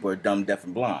most people are dumb, deaf,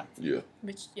 and blind. Yeah.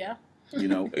 Which, yeah. You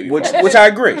know, 85. which I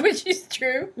agree. Which is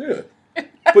true. Yeah.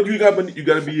 But you got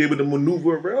to be able to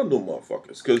maneuver around them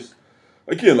motherfuckers. Because,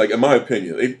 again, like, in my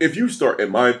opinion, if you start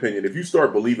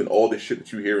believing all this shit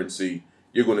that you hear and see,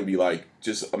 you're going to be, like,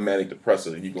 just a manic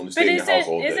depressive and you're going to stay in your house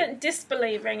all day. Isn't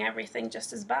disbelieving everything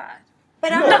just as bad? But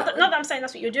No. I'm Not that I'm saying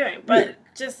that's what you're doing, but Yeah.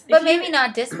 just... But if maybe you-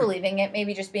 not disbelieving it,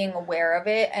 maybe just being aware of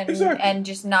it and Exactly. and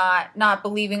just not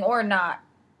believing or not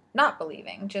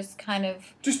believing, just kind of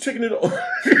Just taking it all.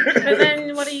 But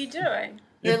then what are you doing?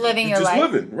 You're living your just life.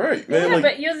 living, right, man. Yeah, like,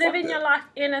 but you're fuck living that. your life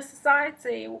in a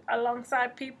society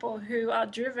alongside people who are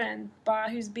driven by,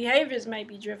 whose behaviors may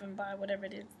be driven by whatever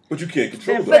it is. But you can't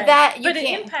control But that. that you But it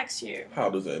can't. impacts you.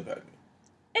 How does that impact me?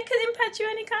 It could impact you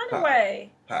any kind of How? way.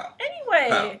 How?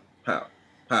 Anyway, How?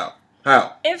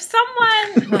 if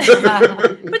someone...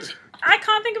 But I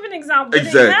can't think of an example, but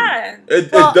Exactly. it can.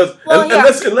 It Well, does. well, yeah.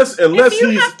 Unless If you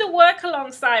he's have to work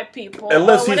alongside people,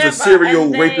 unless or he's whatever, a serial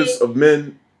and rapist of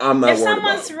men, I'm not if worried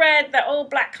someone's about it. read that all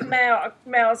black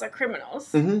males are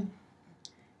criminals, Mm-hmm.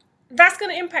 that's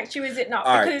going to impact you, is it not?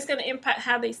 All Because right. it's going to impact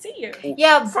how they see you.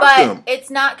 Yeah, Fuck but them. it's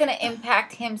not going to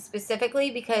impact him specifically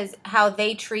because how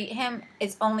they treat him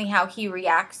is only how he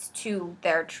reacts to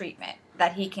their treatment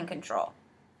that he can control.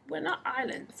 We're not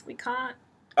islands. We can't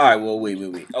All right. Well, wait.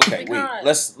 Okay, We wait. can't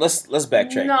Let's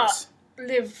backtrack not this.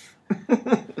 live All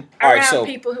right. around So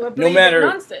people who are no believing matter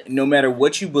nonsense. no matter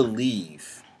what you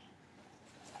believe,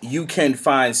 you can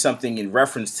find something in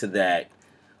reference to that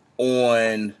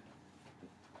on,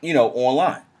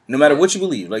 online. No matter what you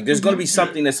believe, like there's going to be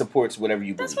something that supports whatever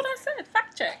you believe. That's what I said.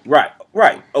 Fact check.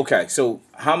 Right. Okay. So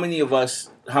how many of us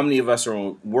are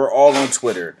on? We're all on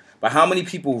Twitter, but how many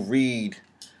people read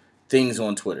things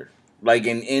on Twitter, like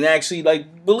and actually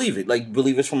like believe it, like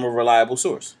believe it's from a reliable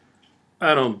source?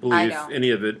 I don't believe don't. any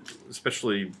of it,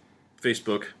 especially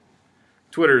Facebook.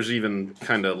 Twitter's even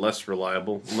kind of less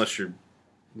reliable unless you're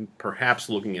perhaps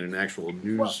looking at an actual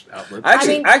news outlet. I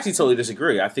mean- actually totally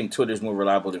disagree. I think Twitter's more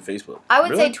reliable than Facebook. I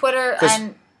would Really? say Twitter 'Cause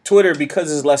and Twitter, because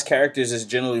there's less characters, is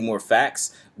generally more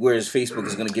facts, whereas Facebook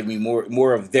is going to give me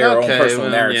more of their own personal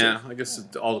narrative. Yeah, I guess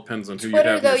it all depends on who Twitter,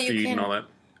 you have though, in your you feed can- and all that.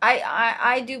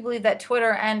 I do believe that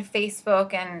Twitter and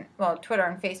Facebook Twitter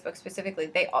and Facebook specifically,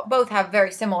 they both have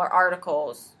very similar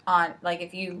articles on, like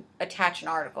if you attach an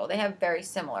article, they have very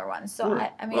similar ones. So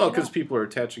Right. I mean, Well, I because don't- people are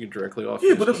attaching it directly off.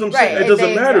 Yeah, but that's what I'm Right, saying. It doesn't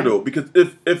they- matter right. though, because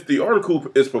if the article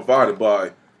is provided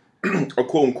by a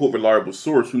quote unquote reliable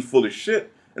source who's full of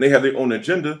shit and they have their own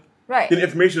agenda, right. then the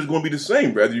information is going to be the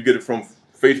same, whether you get it from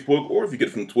Facebook or if you get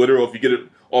it from Twitter or if you get it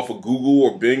off of Google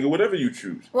or Bing or whatever you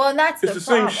choose. Well, and that's It's the the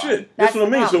same problem. shit. That's what I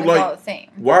the mean. So, problem. It's like, all the same.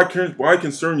 Why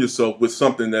concern yourself with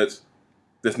something that's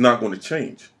not going to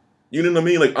change? You know what I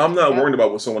mean? Like, I'm not Yeah. worried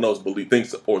about what someone else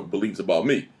thinks or believes about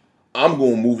me. I'm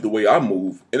going to move the way I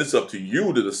move, and it's up to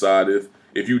you to decide if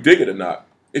you dig it or not.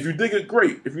 If you dig it,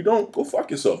 great. If you don't, go fuck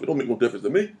yourself. It don't make no difference to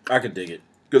me I could dig it.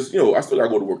 because I still gotta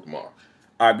go to work tomorrow.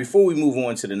 All right, before we move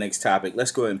on to the next topic,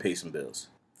 let's go ahead and pay some bills.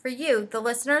 For you, the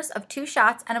listeners of 2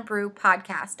 Shots and a Brew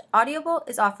podcast, Audible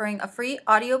is offering a free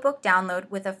audiobook download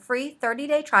with a free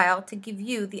 30-day trial to give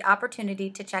you the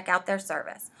opportunity to check out their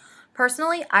service.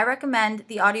 Personally, I recommend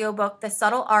the audiobook The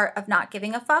Subtle Art of Not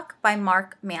Giving a Fuck by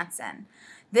Mark Manson.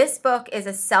 This book is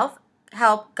a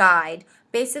self-help guide,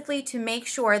 basically to make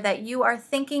sure that you are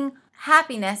thinking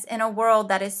happiness in a world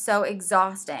that is so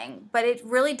exhausting, but it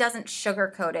really doesn't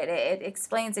sugarcoat it. It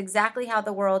explains exactly how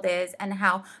the world is and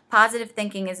how positive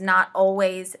thinking is not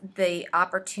always the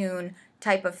opportune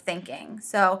type of thinking.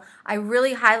 So I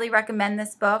really highly recommend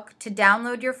this book. To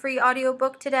download your free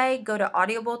audiobook today, go to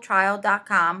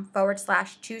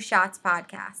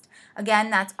audibletrial.com/2shotspodcast. Again,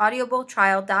 that's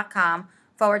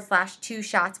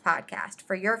audibletrial.com/2shotspodcast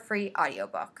for your free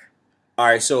audiobook. All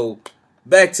right, so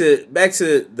back to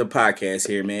the podcast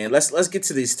here, man. Let's get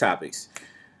to these topics.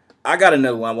 I got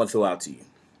another one I want to throw out to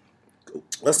you.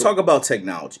 Let's talk about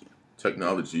technology.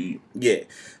 Technology. Yeah.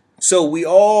 So we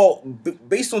all,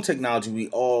 based on technology, we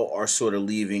all are sort of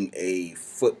leaving a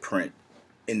footprint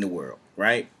in the world,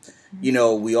 right? You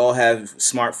know, we all have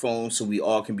smartphones, so we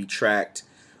all can be tracked.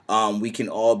 We can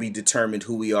all be determined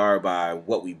who we are by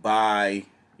what we buy,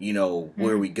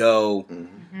 where we go.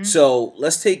 Mm-hmm. So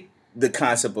let's take the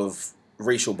concept of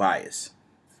racial bias.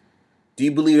 Do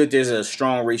you believe that there's a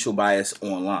strong racial bias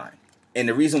online? And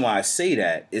the reason why I say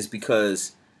that is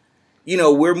because,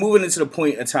 we're moving into the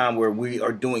point in time where we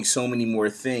are doing so many more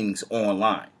things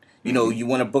online. You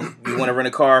want to rent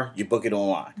a car, you book it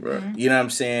online. Right. You know what I'm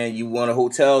saying? You want a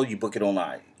hotel, you book it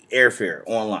online. Airfare,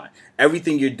 online.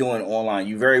 Everything you're doing online.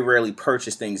 You very rarely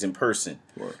purchase things in person.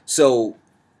 Right. So,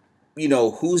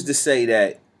 who's to say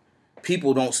that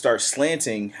people don't start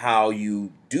slanting how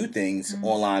you do things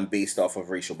online based off of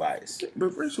racial bias? But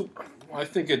racial... I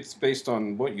think it's based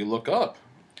on what you look up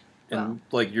and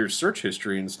like your search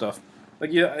history and stuff.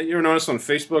 Like, you ever notice on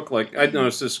Facebook? Like, I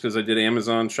noticed this because I did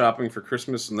Amazon shopping for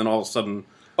Christmas, and then all of a sudden,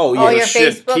 all your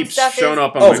shit Facebook keeps stuff showing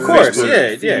up on Oh, my of course,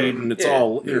 Facebook feed, yeah, and it's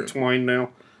all intertwined now,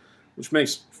 which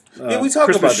makes we talk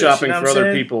Christmas about this, shopping you know for what I'm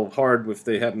other saying? people hard if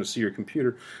they happen to see your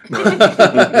computer.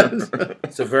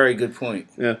 It's a very good point.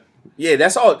 Yeah. Yeah,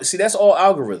 that's all. See, that's all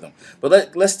algorithm.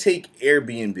 But let's take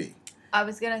Airbnb. I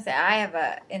was going to say, I have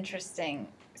a interesting...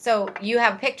 So you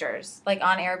have pictures, like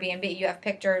on Airbnb, you have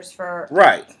pictures for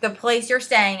Right. the place you're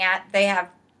staying at. They have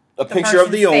A picture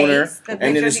of the person's owner, face, the and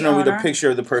picture then of it's the normally the owner. picture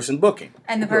of the person booking.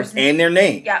 And the person... And their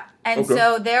name. Yeah. And Okay.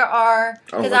 so there are...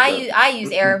 I don't Because like that. I use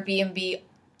Airbnb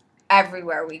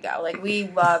everywhere we go. Like, we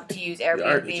love to use Yeah, it's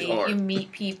Airbnb. hard. You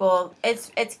meet people. It's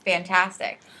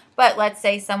fantastic. But let's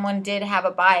say someone did have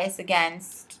a bias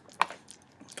against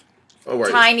Oh,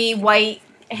 right. tiny,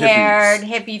 white-haired,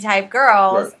 hippie-type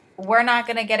girls. Right. We're not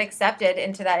going to get accepted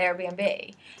into that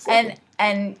Airbnb.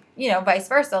 And vice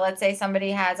versa. Let's say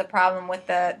somebody has a problem with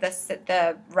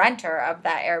the renter of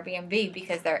that Airbnb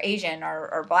because they're Asian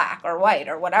or black or white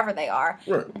or whatever they are.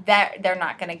 Right. That they're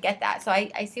not going to get that. So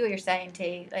I see what you're saying,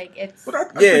 T. Like, it's... But I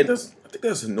think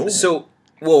that's normal. So,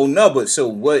 well, no, but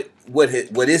so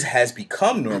has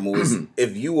become normal is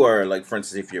if you are, like, for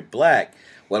instance, if you're black,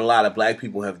 what a lot of black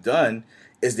people have done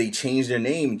is they change their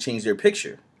name and change their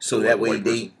picture. So that way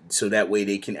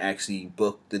they can actually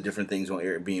book the different things on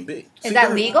Airbnb. Is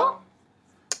that legal?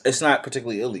 It's not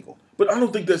particularly illegal. But I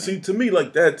don't think to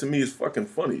me is fucking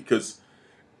funny, because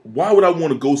why would I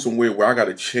want to go somewhere where I got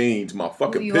to change my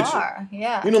fucking You picture? are,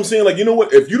 yeah. You know what I'm saying? Like, you know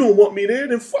what? If you don't want me there,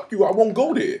 then fuck you. I won't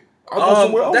go there. I'll go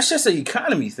somewhere else. That's just an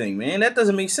economy thing, man. That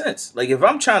doesn't make sense. Like, if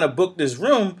I'm trying to book this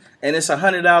room and it's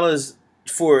 $100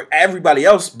 for everybody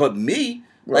else but me,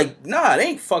 like, nah, it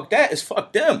ain't fuck that. It's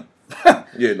fuck them.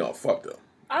 Yeah, no, fuck them.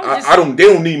 I don't. They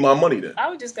don't need my money then. I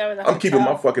would just go with a I'm hotel. keeping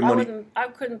my fucking money. I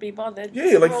couldn't be bothered.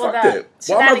 Yeah, like, All fuck that.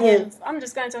 Why am I going? Shenanigans. I'm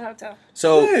just going to a hotel.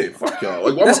 So Yeah, fuck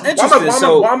y'all. Like, That's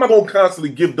interesting. why am I going to constantly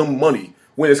give them money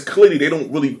when it's clearly they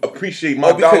don't really appreciate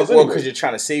my dollars because anyway? you're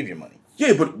trying to save your money.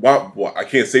 Yeah, but why? I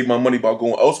can't save my money by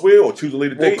going elsewhere or choose a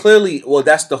later date? Clearly,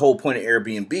 that's the whole point of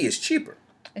Airbnb. It's cheaper.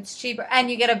 It's cheaper.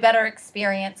 And you get a better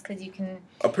experience because you can...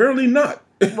 Apparently not.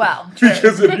 Well, true.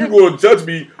 Because if you're going to judge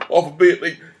me off of it,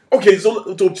 like, okay,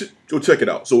 so check it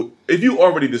out. So if you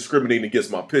already discriminating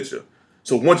against my picture,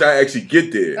 so once I actually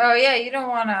get there, Oh, yeah, you don't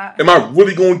want to... am I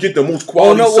really going to get the most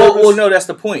quality service? Well, no, that's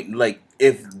the point. Like,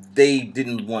 if they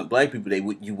didn't want black people,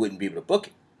 you wouldn't be able to book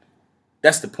it.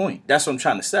 That's the point. That's what I'm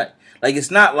trying to say. Like,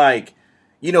 it's not like,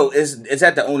 it's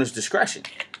at the owner's discretion.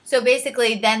 So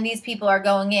basically, then these people are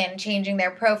going in, changing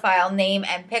their profile name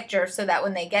and picture so that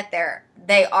when they get there,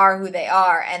 they are who they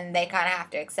are, and they kind of have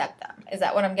to accept them. Is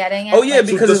that what I'm getting at? Oh, yeah, Like,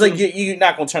 because it's like you're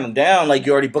not going to turn them down. Like,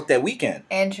 you already booked that weekend.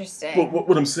 Interesting. But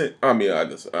what I'm saying, I mean, I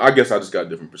guess I just got a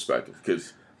different perspective,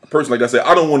 because a person like I said,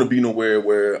 I don't want to be nowhere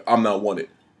where I'm not wanted,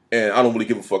 and I don't really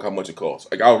give a fuck how much it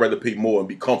costs. Like, I would rather pay more and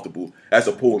be comfortable as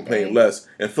opposed to paying less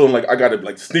and feeling like I got to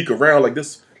like sneak around like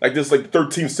this like the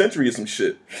 13th century or some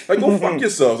shit. Like, go fuck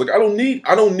yourselves. Like, I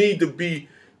don't need to be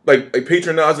like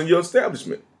patronizing your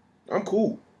establishment. I'm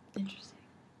cool. Interesting.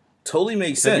 Totally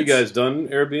makes sense. Have you guys done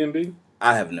Airbnb?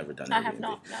 I have never done Airbnb. I have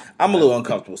not. No. I'm a little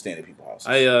uncomfortable staying at people's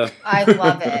houses. I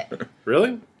love it.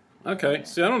 Really? Okay.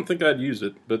 See, I don't think I'd use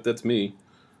it, but that's me.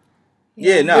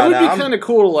 Yeah, no, it would no. be kind of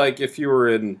cool, like if you were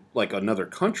in like another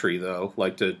country, though,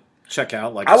 like to check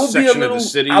out like I a would be a section little- of the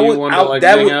city I would- you wanted I- to like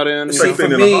that hang would- out in. See, like for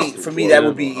staying in a me, hospital. that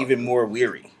would be even more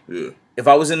weary. Yeah. If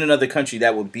I was in another country,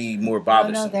 that would be more Oh,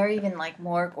 bothersome. no, they're even, like,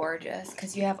 more gorgeous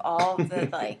because you have all the,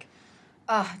 like...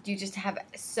 you just have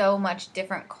so much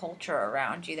different culture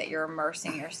around you that you're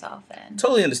immersing yourself in.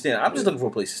 Totally understand. I'm just looking for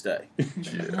a place to stay.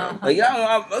 Yeah. Like,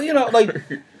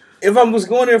 if I was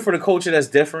going there for the culture, that's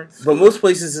different. But most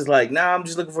places is like, nah, I'm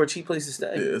just looking for a cheap place to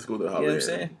stay. Yeah, let's go to the Holiday You know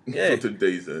what I'm Inn. saying? Let's Yeah. go to the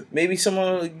Days Inn. Maybe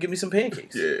someone will give me some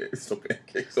pancakes. Yeah, some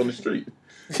pancakes on the street.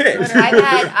 Yeah. But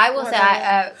I will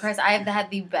say, Chris, I have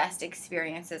had the best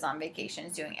experiences on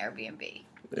vacations doing Airbnb.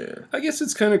 Yeah. I guess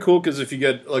it's kind of cool because if you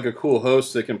get like a cool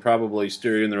host that can probably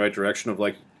steer you in the right direction of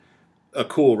like a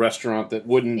cool restaurant that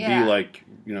wouldn't be like,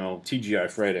 you know,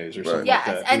 TGI Fridays or something yes,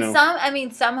 like that. and you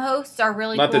know? some hosts are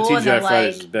really Not cool. that And they're TGI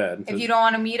Fridays like, is bad. if you don't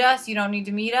want to meet us, you don't need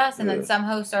to meet us. And Yeah. then some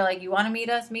hosts are like, you want to meet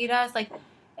us, meet us. Like,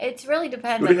 it's really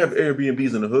depends. Do they have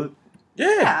Airbnbs in the hood?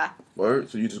 Yeah. Word?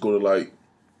 So you just go to like,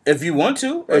 If you want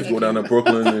to. like go down to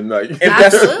Brooklyn and like,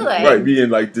 Absolutely. right, be in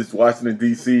like this Washington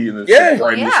D.C. and it's Yeah.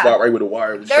 right in the spot, right where the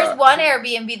wire was There's shot. one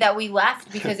Airbnb that we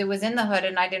left because it was in the hood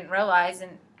and I didn't realize.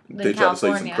 And They tried to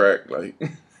say some crack, like.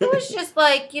 It was just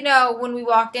like, you know, when we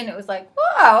walked in, it was like,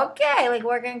 whoa, okay, like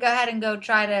we're gonna go ahead and go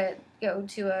try to go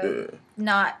to a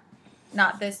not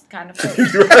this kind of place, and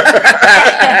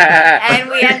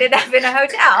we ended up in a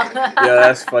hotel. Yeah,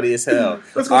 that's funny as hell.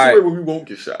 Let's go All somewhere right. where we won't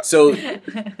get shot. So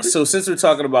since we're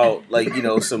talking about like, you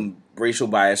know, some racial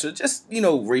bias or just, you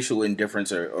know, racial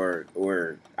indifference or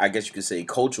I guess you could say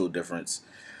cultural difference,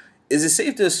 is it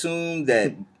safe to assume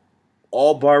that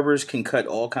all barbers can cut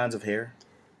all kinds of hair?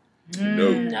 No.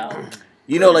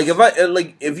 You know, like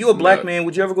if you're a black man,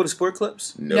 would you ever go to sport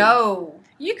clips? No.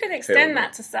 You could extend Hell no.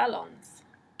 that to salons.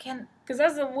 Because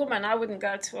as a woman, I wouldn't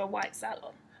go to a white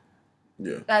salon.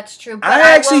 Yeah. That's true. But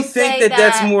I actually will think say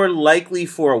that's more likely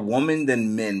for a woman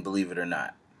than men, believe it or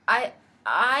not. I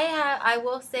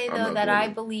will say I'm though not that doing I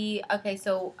it. believe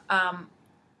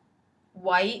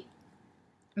white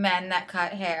men that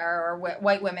cut hair or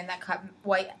white women that cut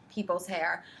white people's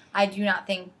hair, I do not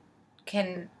think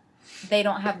they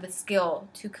don't have the skill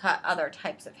to cut other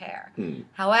types of hair.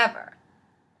 However,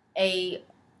 a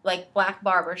black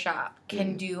barbershop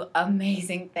can do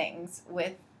amazing things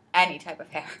with any type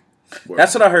of hair. Well,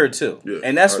 That's what I heard too, Yeah,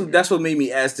 and that's what made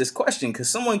me ask this question, because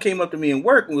someone came up to me in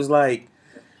work and was like,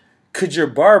 "Could your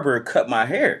barber cut my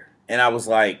hair?" And I was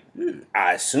like,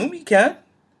 "I assume he can.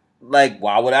 Like,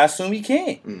 why would I assume he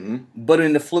can't?" Mm-hmm. But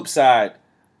in the flip side,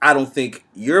 I don't think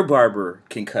your barber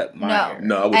can cut my hair.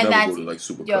 No, I would And never go to like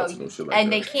Supercuts and no shit like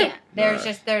and that. they can't. There's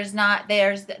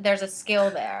a skill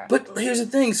there. But here's the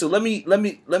thing. So let me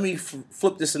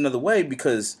flip this another way,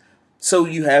 because so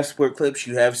you have sport clips,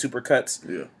 you have supercuts.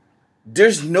 Yeah.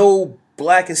 There's no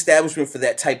black establishment for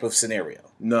that type of scenario.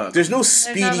 No. There's no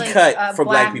speedy cut for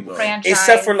black people. Franchise.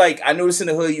 Except for, like, I noticed in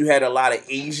the hood you had a lot of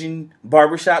Asian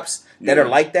barbershops that are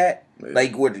like that. Yeah.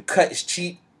 Like, where the cut is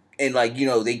cheap and, like, you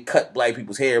know, they cut black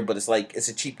people's hair, but it's like, it's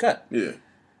a cheap cut. Yeah.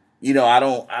 You know, I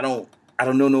don't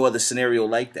know no other scenario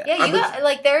like that. Yeah,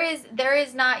 there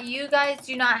is not. You guys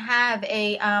do not have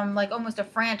a almost a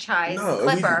franchise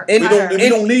clipper. And we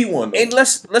don't need one. Though. And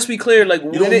let's be clear, like,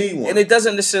 you don't need one. And it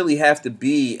doesn't necessarily have to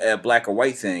be a black or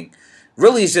white thing.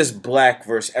 Really, it's just black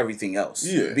versus everything else.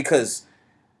 Yeah. Because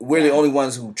we're the only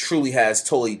ones who truly has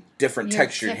totally different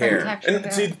textured hair.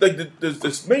 And see, like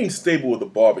the main stable of the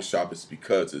barbershop is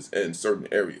because it's in certain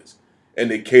areas, and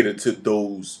they cater to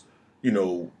those, you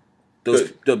know.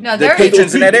 The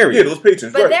patrons in that area. Yeah, those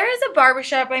patrons. But right. there is a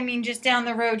barbershop, I mean, just down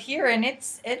the road here, and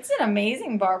it's an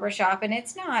amazing barbershop, and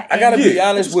it's not. I gotta be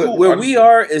honest, it's cool, where honestly. we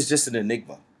are is just an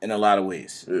enigma in a lot of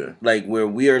ways. Yeah. Like, where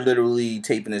we are literally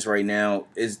taping this right now,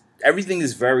 everything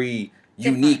is very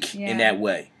unique in that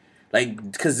way.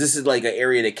 Like, because this is like an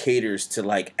area that caters to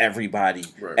like everybody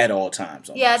at all times.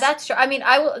 Almost. Yeah, that's true. I mean,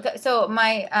 so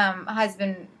my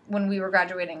husband, when we were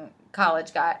graduating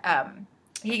college,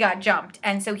 he got jumped,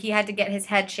 and so he had to get his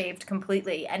head shaved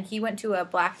completely, and he went to a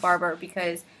black barber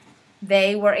because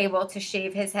they were able to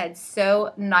shave his head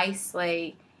so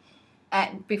nicely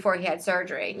before he had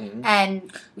surgery. Mm-hmm.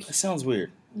 And that sounds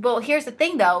weird. Well, here's the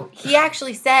thing, though. He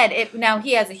actually said it. Now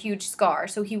he has a huge scar,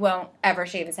 so he won't ever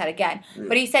shave his head again. Yeah.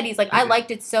 But he said he's like, I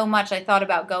liked it so much, I thought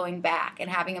about going back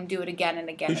and having him do it again and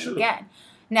again and again.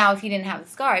 Now, if he didn't have the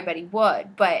scar, I bet he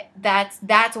would. But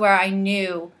that's where I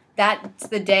knew. That's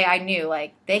the day I knew,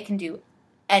 like, they can do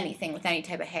anything with any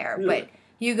type of hair. Yeah. But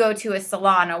you go to a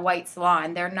salon, a white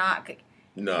salon, they're not.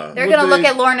 No. They're gonna look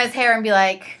at Lorna's hair and be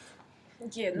like.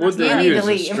 Yeah, would they use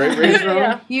a straight razor on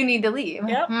him? You need to leave.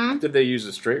 Yep. Did they use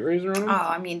a straight razor on him? Oh,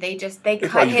 I mean, they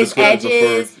cut his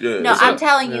edges. No, I'm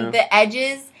telling you, the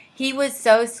edges. He was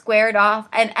so squared off,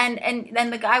 and then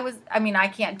the guy was. I mean, I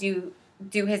can't do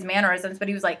his mannerisms, but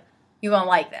he was like, you're gonna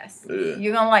like this. Yeah.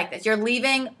 You're gonna like this. You're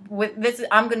leaving with this.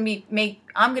 I'm gonna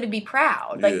be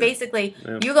proud. Like basically,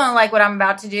 you're gonna like what I'm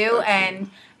about to do, and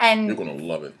you're gonna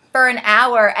love it for an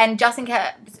hour. And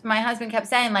my husband kept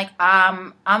saying like,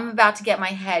 I'm about to get my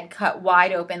head cut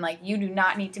wide open. Like you do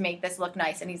not need to make this look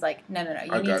nice. And he's like, no.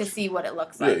 You need to see what it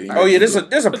looks like. Oh yeah, there's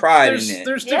a pride in it.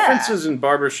 There's differences in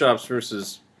barbershops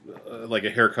versus like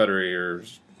a haircuttery or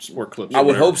sport clips. I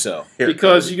would hope so.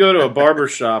 Because you go to a barber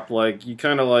shop, like you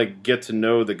kind of like get to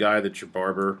know the guy that's your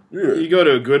barber. Yeah. You go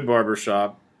to a good barber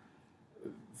shop,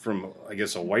 from I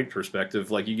guess a white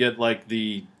perspective, like you get like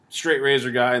the straight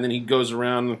razor guy, and then he goes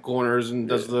around the corners and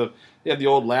does they have the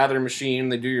old lather machine.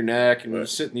 They do your neck, and you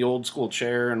sit in the old school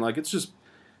chair, and like it's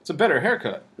a better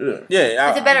haircut. Yeah,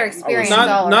 it's a better experience.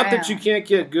 Not that you can't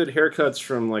get good haircuts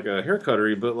from like a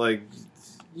haircuttery, but like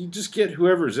you just get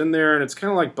whoever's in there, and it's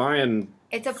kind of like buying.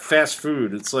 It's a fast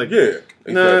food. It's like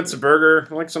no, it's a burger.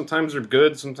 Like sometimes they're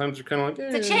good, sometimes they're kind of like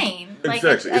it's a chain. Like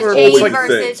exactly,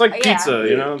 it's like pizza.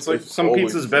 You know, it's like some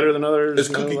pizza's better than others. It's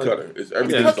cookie cutter. It's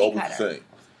everything's always the same.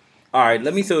 All right,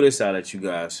 let me throw this out at you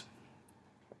guys.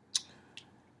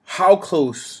 How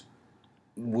close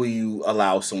will you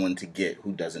allow someone to get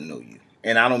who doesn't know you?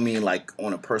 And I don't mean like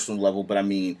on a personal level, but I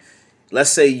mean, let's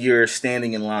say you're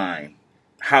standing in line.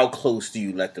 How close do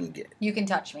you let them get? You can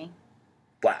touch me.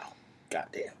 Wow.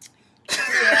 Goddamn.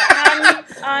 Yeah,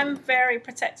 I'm very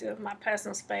protective of my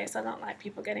personal space. I don't like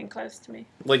people getting close to me.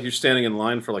 Like you're standing in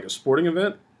line for like a sporting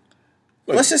event?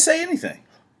 Like, let's just say anything.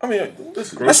 I mean, let's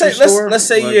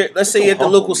say you're at the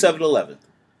local 7-Eleven.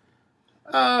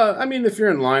 I mean, if you're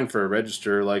in line for a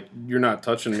register, like you're not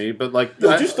touching me, but like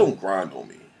just don't grind on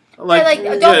me.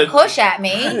 Don't push at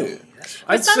me. Yeah.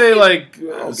 I'd say like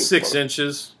 6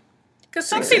 inches. Because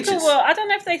some people will, I don't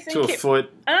know if they think to a foot.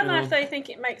 I don't know if they think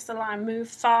it makes the line move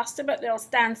faster, but they'll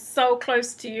stand so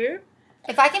close to you.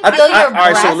 If I can feel your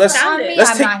breath on me,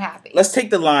 I'm not happy. Let's take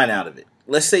the line out of it.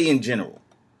 Let's say in general.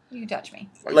 You touch me.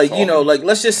 Like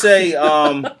let's just say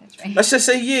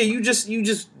yeah, you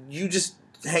just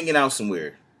hanging out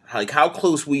somewhere. Like how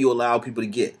close will you allow people to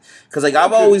get? Because like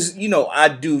I've always, I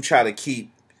do try to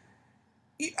keep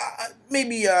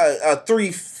maybe a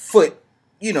 3 foot.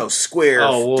 Square,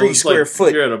 3 square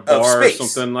foot you're at a bar of space. Or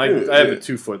something. I have a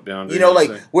 2 foot boundary.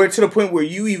 We're to the point where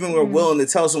you even were willing to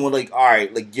tell someone, like, all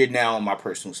right, like, you're now in my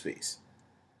personal space.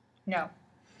 No.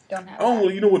 Don't have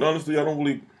that. You know what, honestly, I don't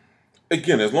really...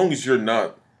 Again, as long as you're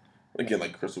not... Again,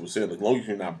 like Crystal was saying, as long as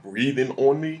you're not breathing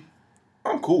on me,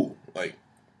 I'm cool. Like,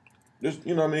 just,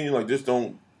 you know what I mean? Like, just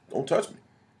don't touch me.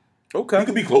 Okay. You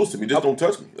can be close to me, just don't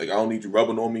touch me. Like, I don't need you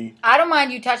rubbing on me. I don't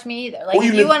mind you touch me either. Like,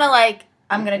 if you want to, like...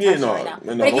 I'm gonna touch you right now.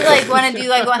 But if you want to do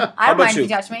one, I don't mind if you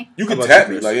touch me. You can tap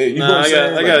me, like, hey, you know what I'm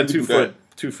saying? I got a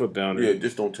 2 foot boundary. Yeah,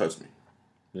 just don't touch me.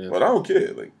 Yeah. But I don't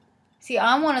care. Like, see,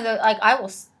 I'm one of the I will.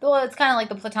 Well, it's kind of like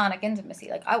the platonic intimacy.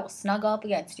 Like I will snuggle up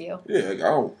against you. Yeah, like, I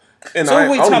don't. And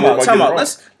time out.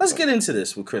 Let's get into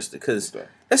this with Krista because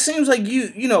it seems like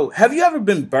have you ever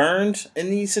been burned in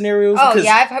these scenarios? Oh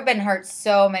yeah, I've been hurt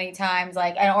so many times.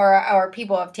 Like or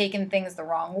people have taken things the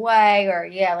wrong way or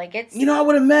like it's. I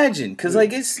would imagine because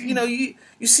like it's you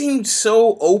seem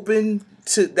so open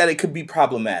to that it could be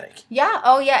problematic. Yeah.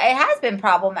 Oh yeah, it has been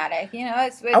problematic.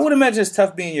 It's I would imagine it's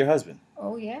tough being your husband.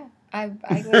 Oh yeah, I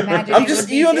would imagine. I'm just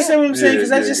you understand what I'm saying because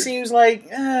that just seems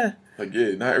like. Like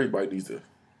not everybody needs to.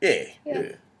 Yeah.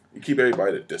 You keep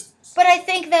everybody at a distance. But I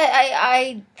think that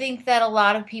I think that a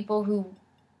lot of people who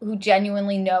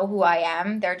genuinely know who I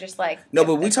am, they're just like no.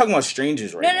 But we talking about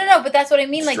strangers right now. No. But that's what I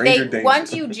mean. Like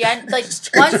once you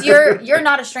once you're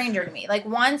not a stranger to me. Like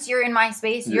once you're in my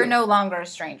space, you're no longer a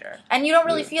stranger, and you don't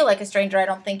really feel like a stranger. I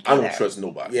don't think. Either. I don't trust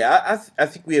nobody. Yeah, I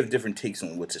think we have different takes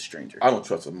on what's a stranger. I don't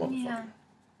trust a motherfucker. Yeah.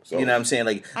 So, you know what I'm saying?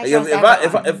 Like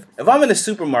if I'm in a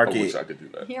supermarket, I wish I could do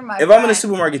that. If I'm in a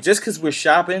supermarket, just because we're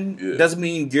shopping doesn't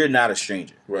mean you're not a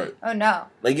stranger. Right. Oh no.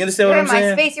 Like you understand what I'm saying?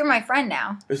 You're in my space. You're my friend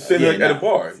now. It's same like at a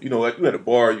bar. Like you at a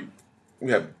bar,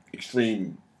 we have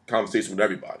extreme conversation with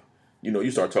everybody.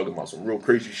 You start talking about some real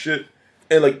crazy shit,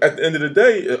 and like at the end of the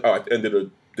day, at the end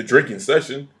of the drinking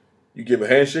session, you give a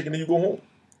handshake and then you go home.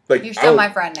 Like you're still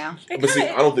my friend now. But see,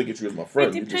 I don't think it's you as my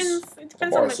friend. It depends a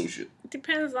bar associate. It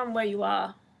depends on where you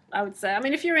are. I would say. I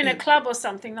mean, if you're in a club or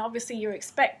something, obviously you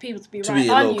expect people to be right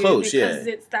on you close, because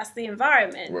that's the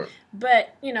environment. Right.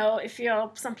 But if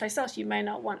you're someplace else, you may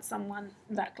not want someone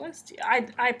that close to you.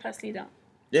 I personally don't.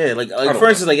 Yeah, like for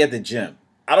instance, like at the gym,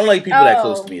 I don't like people that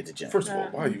close to me at the gym. First of all,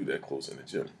 why are you that close in the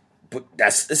gym? But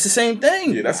it's the same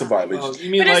thing. Yeah, that's a violation. Well, you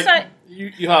mean But it's like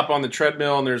you hop on the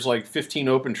treadmill and there's like 15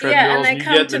 open treadmills. Yeah, and they you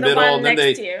come get to in the the middle, one and then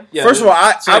next to you. Yeah, First of all,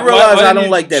 I realize I don't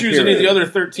like that choose period. any of the other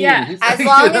 13. Yeah. As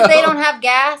long as they don't have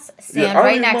gas, stand I don't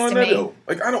right even next mind to that, me. though.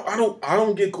 Like I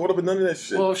don't get caught up in none of that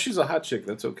shit. Well, if she's a hot chick,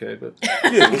 that's okay. But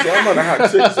Yeah, so I'm not a hot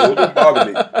chick, so it don't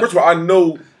bother me. First of all, I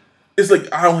know it's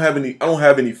like I don't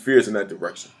have any fears in that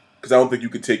direction because I don't think you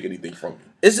could take anything from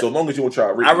me. So long as you don't try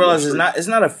to rape I me, realize you're it's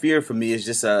not a fear for me. It's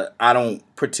just I don't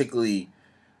particularly.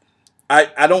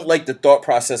 I don't like the thought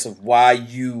process of why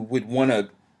you would want to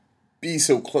be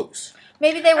so close.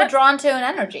 Maybe they were drawn to an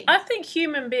energy. I think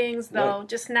human beings, though,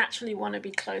 just naturally want to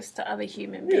be close to other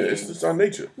human Yeah, beings. it's just our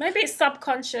nature. Maybe it's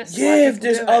subconscious. why Yeah, if people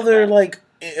there's do it, other but-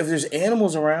 if there's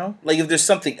animals around, like if there's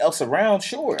something else around,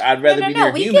 sure, I'd rather be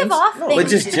near we humans. give off things. But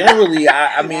just generally,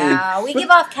 I mean, Yeah, we give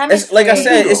off it's, chemistry. like I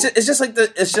said, it's just like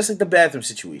the bathroom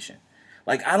situation.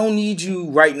 Like I don't need you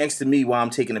right next to me while I'm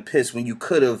taking a piss when you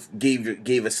could have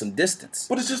gave us some distance.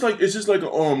 But it's just like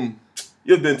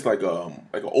you ever been to like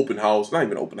an open house, not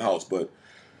even an open house, but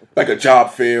like a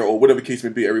job fair or whatever the case may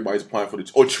be. Everybody's applying for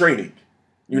or training.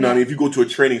 You know what I mean? If you go to a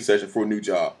training session for a new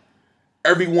job,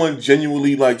 everyone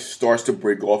genuinely like starts to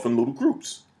break off in little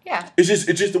groups. Yeah. It's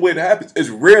just the way it happens. It's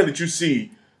rare that you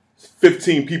see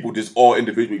 15 people just all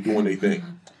individually doing their thing.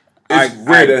 It's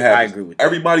rare that happens. I agree with that.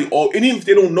 Everybody and even if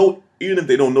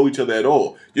they don't know each other at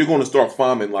all, you're going to start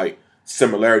finding like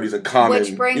similarities and common.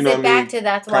 Which brings you know it what I back mean? to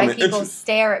that's why Common people interests.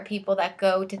 stare at people that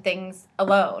go to things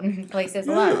alone, places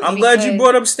alone. I'm glad you because-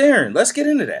 brought up staring. Let's get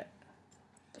into that.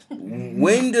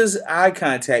 When does eye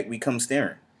contact become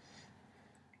staring?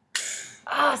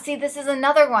 Oh, see, this is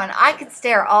another one. I could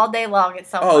stare all day long at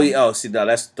someone. Oh, yeah, see,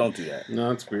 no, don't do that.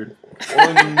 no, it's weird.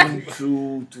 1,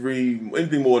 2, 3,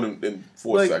 anything more than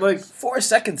 4 seconds. Like 4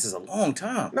 seconds is a long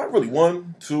time. Not really.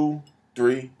 1, 2,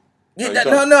 3. Yeah,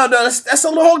 no, that's a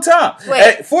long time. Wait.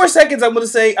 At 4 seconds, I'm gonna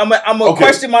say I'm gonna Okay.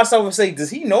 question myself and say, does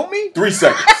he know me? 3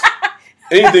 seconds.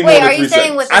 Anything Wait, more are than 3 you saying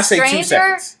seconds. with a I say 2 stranger?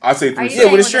 seconds. I say Are 3 you seconds. Yeah,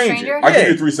 saying with a with stranger. I give Yeah.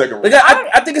 you a 3 second rule. Like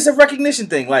I think it's a recognition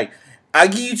thing. Like I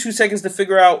give you 2 seconds to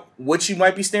figure out what you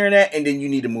might be staring at, and then you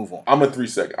need to move on. I'm a 3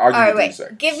 second. I'll give All you right, 3 wait.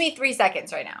 seconds. Give me 3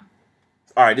 seconds right now.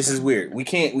 All right, this is weird. We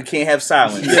can't have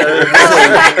silence. Yeah. You know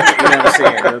what I'm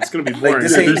saying? it's gonna be Like, boring.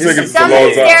 this Yeah, ain't- 3 this seconds is- is a long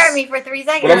Somebody time. stare at me for 3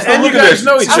 seconds. But I'm still and you looking at guys you.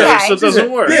 know each other, Okay. so it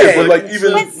doesn't work. Yeah, but like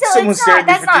even But still, Someone it's stared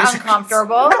not. at me That's for not 3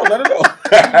 uncomfortable. no,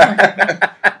 not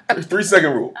at all. 3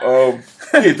 second rule.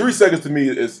 Yeah, 3 seconds to me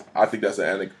is. I think that's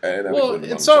an Well,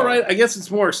 it's all right. I guess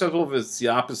it's more acceptable if it's the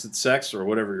opposite sex or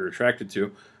whatever you're attracted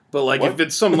to. But like, What? if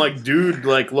it's some like dude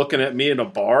like looking at me in a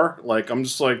bar, like I'm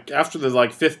just like after the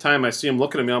like 5th time I see him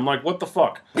looking at me, I'm like, what the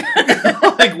fuck?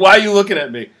 Like, why are you looking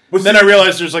at me? But then I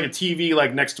realize there's like a TV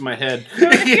like next to my head.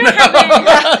 If You you're know?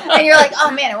 having- And you're like,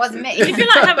 oh man, it wasn't me. if you're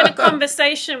like having a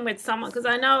conversation with someone, because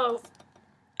I know,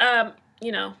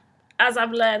 you know, as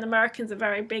I've learned, Americans are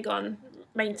very big on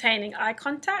maintaining eye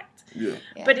contact. Yeah.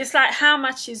 Yeah. But it's like, how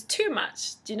much is too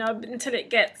much? Do you know, until it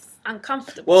gets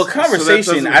uncomfortable. Well, So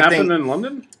conversation. that I happen think. in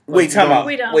London. Wait, Like, time you out.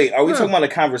 We don't. Wait, are we Huh. talking about a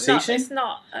no, conversation? it's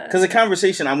not. Because a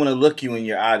conversation, I'm gonna look you in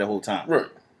your eye the whole time. Right.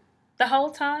 The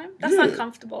whole time? That's Yeah.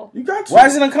 uncomfortable. You got to. Why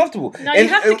is it uncomfortable? No, you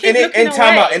have to keep looking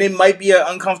time away. out, and it might be an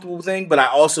uncomfortable thing, but I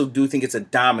also do think it's a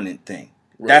dominant thing.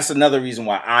 Right. That's another reason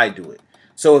why I do it.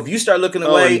 So if you start looking Oh,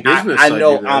 away, in business, I I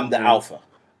know do that, I'm the yeah. alpha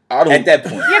I don't. at that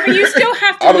point. Yeah, but you still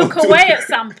have I to don't look do away that. at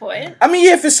some point. I mean,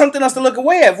 yeah, if it's something else to look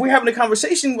away at, if we're having a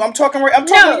conversation, I'm talking to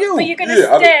No, you. but you're going to Yeah, I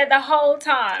don't- stare the whole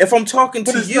time. If I'm talking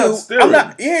But to it's you, not staring. I'm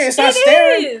not. Yeah, it's not It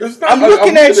staring. is. It's not, I'm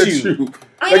looking at you.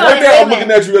 I Like know, right wait now, a I'm minute.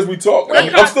 looking at you as we talk.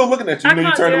 Wait, I'm still looking at you. I You know, you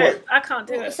can't turn do away. it. I can't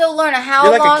do it. So, Lorna, how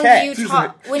You're like a long cat. do you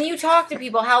talk when you talk to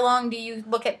people? How long do you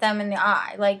look at them in the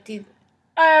eye? Like, do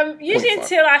Usually 25.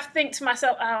 until I think to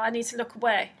myself, oh, I need to look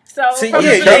away. So See,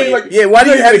 probably, yeah, why do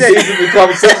you have that? engaging in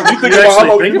conversation? You think You about how actually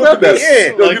long think you about looking at this?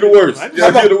 it. Yo, Yeah. you're the worst. Like,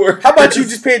 Yeah, you're the worst. How about you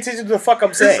just pay attention to the fuck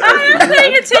I'm saying? I am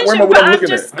paying Worry attention, about what but I'm I'm looking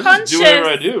just at. I just do whatever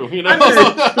I conscious. do. You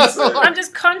know. I'm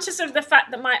just conscious of the fact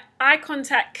that my eye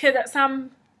contact could at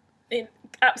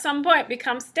some point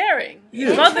become staring. Yeah.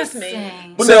 It bothers me.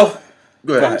 Interesting. But So- now,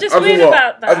 go ahead. I'm just I was weird gonna-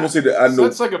 about that. I was going to say that I So know.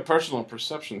 it's like a personal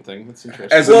perception thing. That's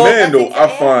interesting. As a Well, man, I though, think I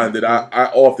it find that I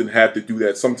often have to do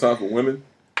that sometimes with women.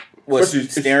 What, Especially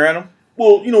if- stare at them?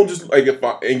 Well, you know, just like if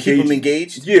I engage. Keep them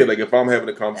engaged? Yeah, like if I'm having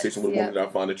a conversation with a Yeah. woman that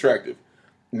I find attractive,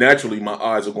 naturally my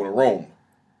eyes are going to roam.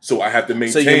 So I have to So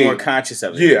maintain. you're more conscious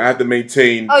of it. Yeah, I have to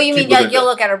maintain. Oh, you mean keep looking like you'll at-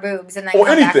 look at her boobs and then or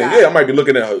come back anything? up. Yeah, I might be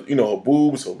looking at her, you know, her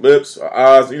boobs, her lips, her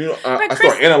eyes. You know, I But start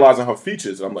Chris- analyzing her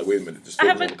features, and I'm like, wait a minute, just I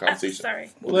focus have on the a conversation. sorry.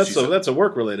 Well, She said- that's a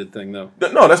work related thing though.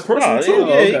 No, that's personal No, too. yeah,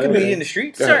 okay, it could okay. be in the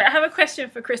streets. Yeah. Sorry, I have a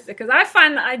question for Krista because I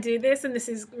find that I do this and this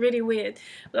is really weird.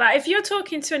 Like if you're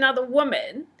talking to another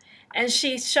woman and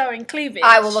she's showing cleavage.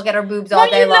 I will look at her boobs all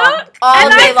No, day you long. look. All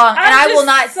And day long. I'm And I will just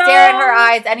not so- stare at her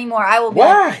eyes anymore. I will be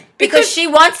Why? like, because she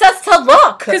wants us to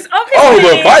look. Because Oh, obviously,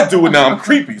 but if I do it now, I'm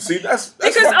creepy. See, that's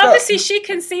because fucked up. obviously she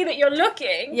can see that you're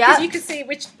looking. Yeah. Because you can see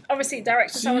which obviously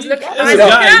direction someone's looking. As I'm a looking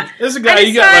guy, at. as a guy, And you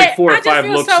it's got like like, 4 I or just 5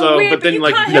 feel looks so though, weird, but then but you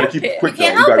like can't You gotta help keep it it. quick You though.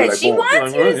 can't You help gotta it. like, She boom. wants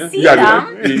Like, you to you see got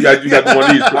them. you got one of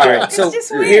these. Quick, All right, so just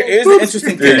here's weird. an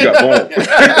interesting Yeah, you thing. got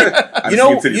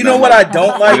boom. You know what I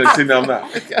don't like? See, now I'm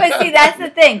not. But see, that's the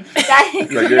thing. That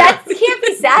that can't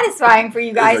be satisfying for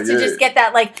you guys like, to yeah. just get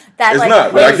that that It's like.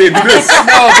 not. But I can't do this.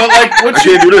 No, but like what I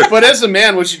can't do you this. but as a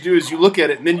man, what you do is you look at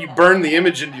it and then you burn the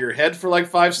image into your head for like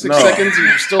 5-6 No. seconds, and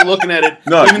you're still looking at it,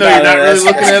 No, even though no, you're not no, really that's-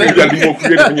 looking at You it. gotta be more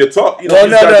creative in your talk. You know, Well,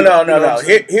 you just gotta no. you know what I'm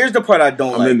saying? Here's the part I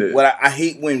don't I'm in like. there. What I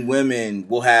hate when women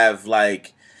will have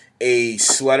like a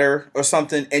sweater or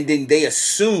something, and then they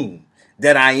assume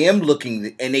that I am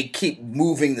looking, and they keep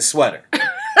moving the sweater.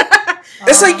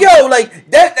 It's like, yo,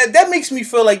 like that makes me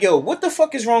feel like, yo, what the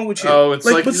fuck is wrong with you? Oh, it's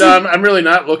like but no, see- I'm really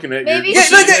not looking at Maybe you. Yeah,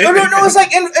 like, no, it's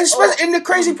like, and especially, and the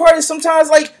crazy part is sometimes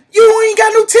like you ain't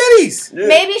got no titties. Yeah.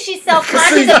 Maybe she's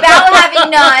self-conscious See- about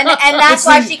having none, and that's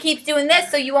why see- she keeps doing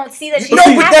this, so you won't see that she No,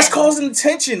 doesn't but have that's it. causing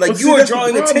attention. Like But you see, are that's the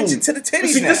drawing problem. attention to the But titties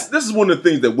see, now. this is one of the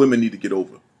things that women need to get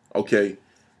over. Okay,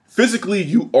 physically,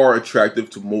 you are attractive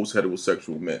to most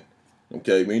heterosexual men.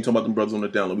 Okay, we ain't talking about them brothers on the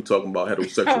down low. We talking about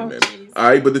heterosexual Oh, men. jeez. All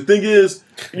right, but the thing is,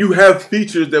 you have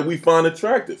features that we find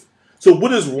attractive. So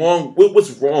what is wrong? What's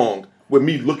wrong with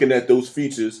me looking at those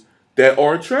features that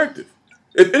are attractive?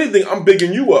 If anything, I'm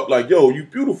bigging you up. Like, yo, you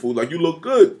beautiful. Like, you look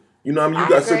good. You know what I mean? You I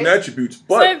got certain agree. attributes.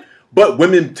 But So- but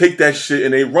women take that shit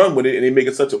and they run with it and they make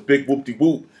it such a big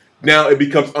whoop-de-whoop. Now it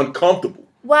becomes uncomfortable.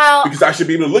 Well, Because I should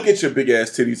be able to look at your big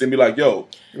ass titties and be like, yo,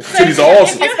 titties are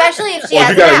awesome. especially if she Or if has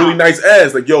you got it a really out. nice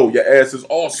ass, like, yo, your ass is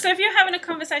awesome. So if you're having a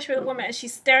conversation with a woman and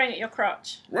she's staring at your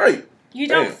crotch, Right. you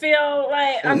don't Damn. feel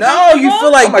like No, uncomfortable? you feel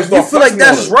I like might start flexing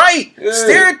that's on it. right. Yeah.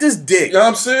 Stare at this dick. You know what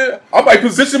I'm saying? I might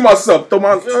position myself, throw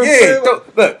my, you know what I'm Yeah, saying?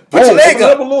 look, put Boom, your leg open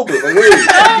it up. a little bit. Like, hey.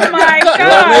 Oh my You know what I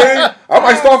god! mean? I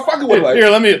might start fucking with it. Like, Here,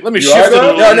 let me You shift alright, it a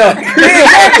bro? little. No.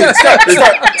 Yeah, exactly.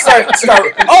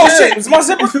 Start. Oh shit, is my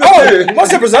zipper? Oh, my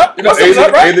zipper's up. you My know, zipper's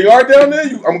up, right? anything art down there,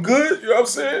 I'm good. You know what I'm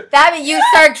saying? That means you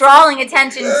start drawing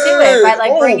attention to it by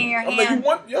like boom. bringing your I'm like, hand. you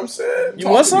know what I'm saying? You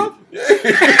Talk want to me. some?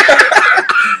 Yeah.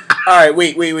 All right,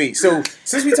 wait. So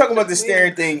since we talk about the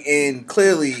staring thing, and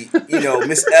clearly,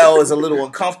 Miss L is a little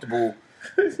uncomfortable,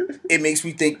 it makes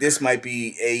me think this might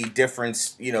be a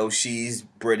difference. She's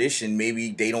British, and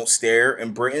maybe they don't stare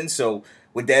in Britain. So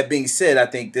with that being said, I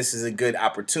think this is a good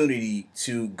opportunity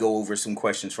to go over some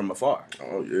questions from Afar.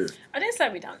 Oh, yeah. I didn't say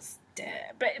we don't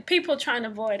stare, but people try and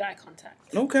avoid eye contact.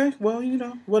 Okay, well,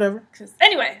 whatever.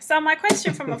 Anyway, so my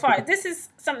question from Afar, this is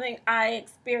something I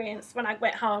experienced when I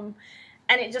went home,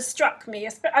 and it just struck me.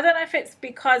 I don't know if it's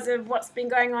because of what's been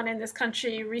going on in this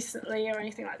country recently or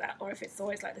anything like that, or if it's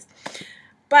always like this.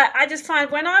 But I just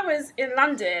find when I was in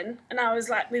London and I was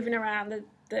like moving around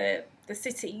the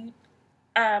city,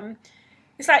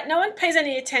 it's like no one pays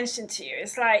any attention to you.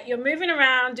 It's like you're moving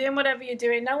around, doing whatever you're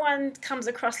doing. No one comes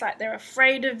across like they're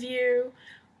afraid of you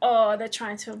or they're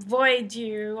trying to avoid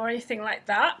you or anything like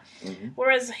that. Mm-hmm.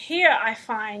 Whereas here I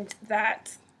find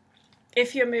that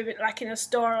if you're moving like in a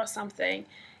store or something,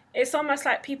 it's almost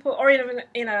like people, or even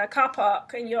in a car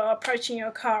park and you're approaching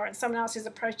your car and someone else is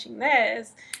approaching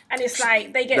theirs, and it's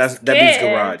like they get scared. That means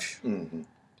garage. Mm-hmm.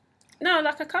 No,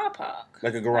 like a car park.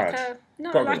 Like a garage.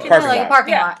 Parking lot. Like a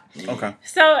parking yeah. lot. Okay.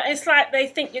 So it's like they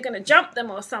think you're going to jump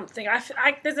them or something.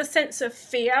 There's a sense of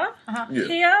fear Yeah.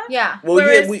 here. Yeah. Well,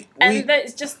 Whereas, we and that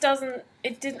it just doesn't.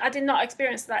 I did not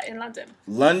experience that in London.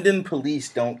 London police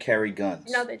don't carry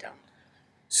guns. No, they don't.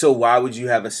 So why would you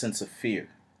have a sense of fear?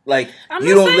 Like I'm you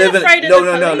not don't saying live in afraid of no,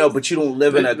 the no. police. But you don't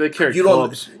live in a They carry you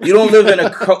clubs. don't live in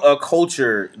a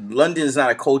culture. London is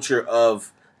not a culture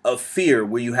of fear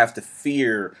where you have to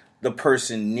fear the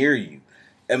person near you.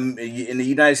 In the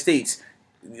United States,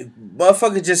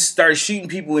 motherfuckers just start shooting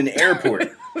people in the airport.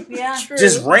 Yeah. True.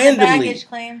 Just randomly. Baggage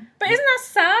claim. But isn't that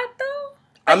sad though?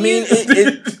 I mean,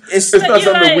 it's It's not you're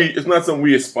something like- it's not something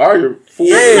we aspire for.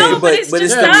 Yeah, No, but it's it's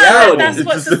just the sad. reality. That's It's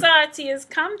what just- society has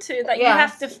come to. That you Yeah.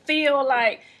 have to feel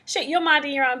like shit. You're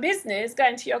minding your own business,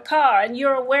 going to your car, and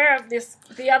you're aware of this.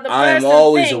 The other person. I am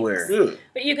always thinks aware. Yeah.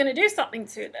 But you're going to do something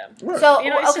to them. Right. So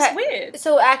It's okay. just weird.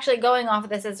 So actually, going off of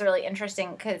this is really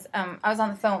interesting because I was on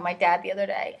the phone with my dad the other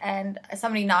day, and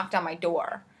somebody knocked on my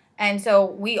door. And so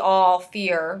we all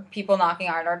fear people knocking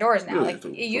on our doors now. Yeah, Like so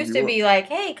it used you to be like,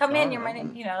 "Hey, come in, you're my,"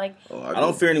 like. Oh, I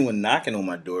don't fear anyone knocking on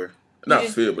my door. Not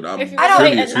fear, but I'm if you curious were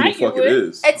who the at night, you fuck it would.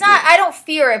 is. It's not. I don't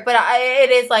fear it, but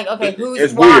it is like, okay,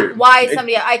 It's weird. why is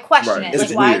somebody? I question Right. it. It's,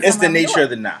 Like, why is it's the someone nature doing of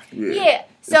the knock. Yeah.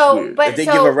 So, weird. but If they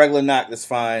so, give a regular knock, that's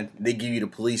fine. They give you the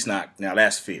police knock. Now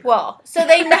that's fear. well, so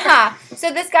they knock.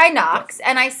 So this guy knocks,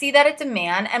 and I see that it's a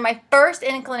man, and my first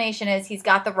inclination is he's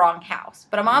got the wrong house.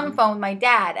 But I'm on the phone with my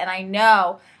dad, and I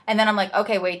know. And then I'm like,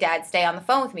 okay, wait, Dad, stay on the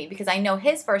phone with me because I know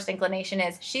his first inclination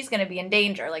is she's going to be in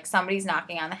danger, like somebody's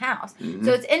knocking on the house.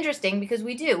 So it's interesting because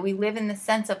we live in the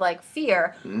sense of like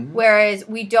fear, whereas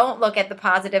we don't look at the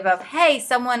positive of, hey,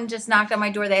 someone just knocked on my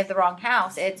door, they have the wrong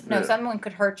house. It's no, someone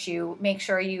could hurt you. Make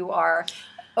sure you are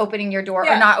opening your door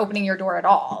or not opening your door at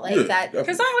all, like that.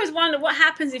 Because I always wonder what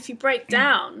happens if you break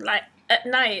down, like. At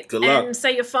night, Good luck. and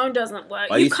say your phone doesn't work,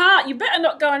 Why you can't. You better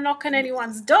not go and knock on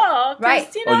anyone's door,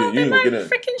 Right? You know they might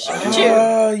freaking shoot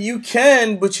you. You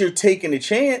can, but you're taking a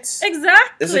chance.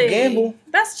 Exactly. It's a gamble.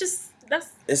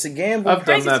 It's a gamble. I've done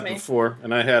crazy that to me. before,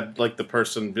 and I had like the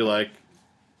person be like,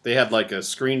 they had like a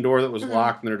screen door that was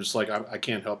locked, and they're just like, I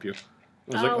can't help you.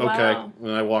 I was like, okay. Wow.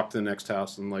 And I walked to the next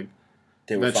house, and like,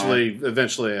 They were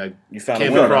eventually, I You found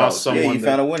came a winner. across someone. Yeah, you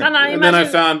found a winner. And then I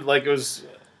found like this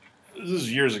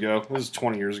was years ago. This was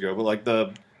 20 years ago. But like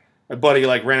my buddy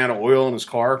like ran out of oil in his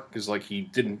car because like he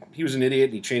was an idiot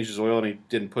and he changed his oil and he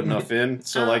didn't put enough in.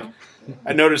 So like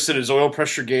I noticed that his oil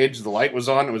pressure gauge, the light was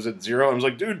on, it was at 0. I was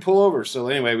like, dude, pull over. So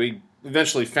anyway, we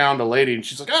eventually found a lady and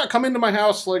she's like, come into my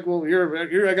house. Like, well,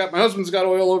 here I got my husband's got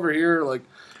oil over here. Like,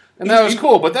 and that was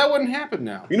cool. But that wouldn't happen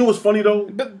now. You know what's funny though?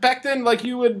 But back then, like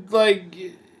you would like.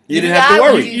 You didn't have to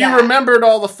worry. You remembered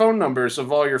all the phone numbers of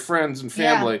all your friends and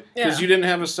family because Yeah. you didn't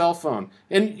have a cell phone,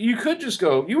 and you would just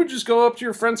go up to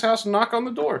your friend's house and knock on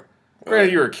the door.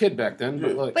 Granted, you were a kid back then,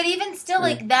 but like. But even still,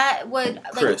 like that would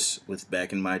like, Chris was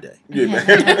back in my day. Yeah,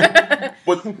 man.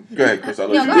 But go ahead, Chris. I'll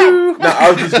let No, you go go. Now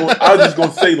I was just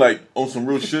gonna say like on some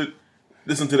real shit.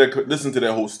 Listen to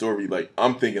that whole story. Like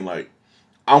I'm thinking like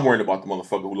I'm worried about the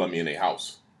motherfucker who let me in their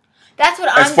house. That's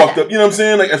what As I'm fucked up, you know what I'm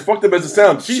saying? Like as fucked up as it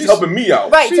sounds, she's helping me out.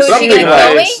 Right, so But is I'm she thinking,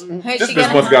 gonna like, kill me? this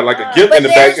bitch must got like a gift But in the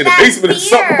there's in the that basement or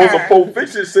something on some fear. Pulp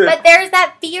Fiction shit. But there's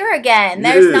that fear again.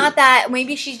 There's Yeah. not that.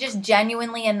 Maybe she's just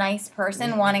genuinely a nice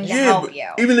person wanting to help but you.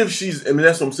 even if she's, I mean,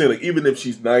 that's what I'm saying. Like, even if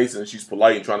she's nice and she's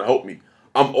polite and trying to help me,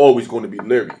 I'm always going to be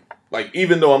leery. Like,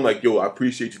 even though I'm like, yo, I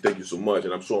appreciate you, thank you so much,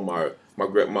 and I'm showing my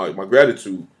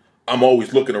gratitude, I'm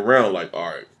always looking around like,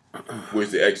 all right,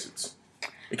 where's the exits?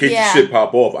 In case the shit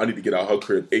pop off, I need to get out her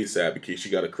crib ASAP in case she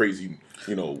got a crazy,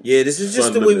 Yeah, this is just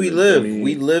son the way living we in- live. I mean-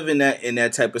 We live in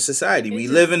that type of society. We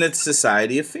live in a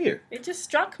society of fear. It just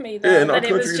struck me though Yeah, in our that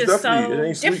it was country, it's just definitely- it so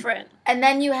ain't sweet. different. And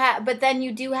then you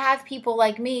have people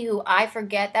like me who I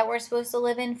forget that we're supposed to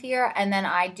live in fear, and then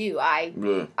I do.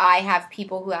 Yeah. I have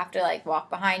people who have to like walk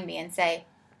behind me and say,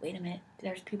 "Wait a minute,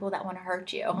 there's people that want to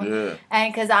hurt you," Yeah.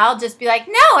 and because I'll just be like,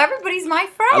 "No, everybody's my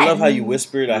friend." I love how you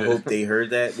whispered. I hope they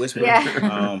heard that whisper.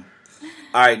 Yeah.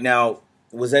 All right, now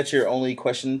was that your only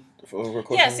question?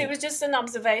 Yes, it was just an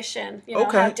observation. You know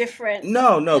Okay. how different.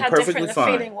 No, how perfectly different the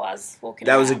fine. feeling was walking.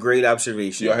 That was a around. great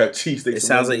observation. Y'all have cheesesteaks. It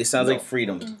sounds like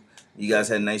freedom. You guys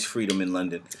had nice freedom in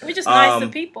London. We're just nicer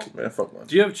people. Man, fuck man.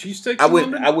 Do you have cheesesteaks? I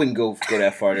wouldn't go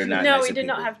that far. They're not. No, nice we of did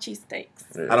not people. have cheesesteaks.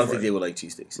 Yeah, I don't that's think right. they would like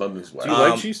cheesesteaks. London's wild. Do you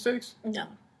like cheesesteaks? No.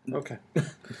 Okay.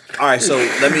 All right, so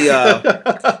let me. I've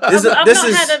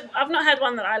not had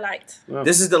one that I liked.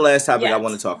 This is the last topic Yet. I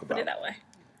want to talk Put about. it that way.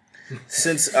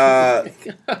 Since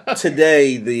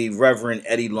today, the Reverend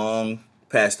Eddie Long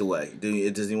passed away.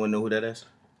 Does anyone know who that is?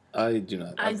 I do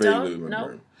not. I vaguely don't remember know.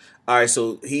 him. All right,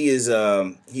 so he is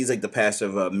he's like the pastor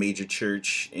of a major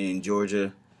church in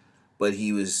Georgia, but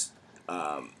he was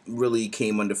really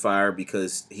came under fire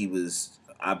because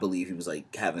I believe he was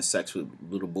like having sex with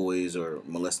little boys or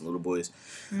molesting little boys.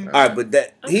 All right,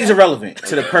 but he's irrelevant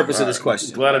to the purpose of this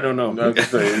question. Glad I don't know. I'm not gonna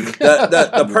say.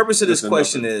 The purpose of this Listen,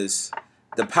 question nothing. is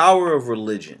the power of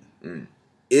religion.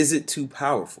 Is it too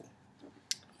powerful?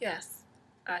 Yes,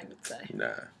 I would say. Nah.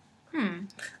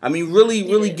 I mean, really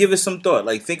is. give it some thought.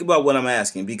 Like, think about what I'm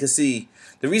asking. Because, see,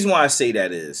 the reason why I say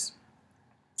that is,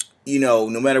 no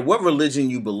matter what religion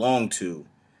you belong to,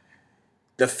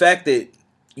 the fact that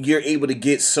you're able to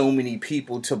get so many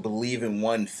people to believe in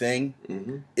one thing,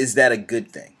 is that a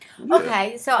good thing? Yeah.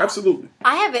 Okay, so Absolutely.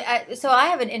 I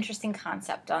have an interesting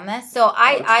concept on this. So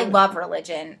I love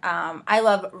religion. I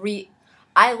love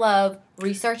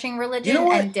researching religion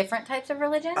and different types of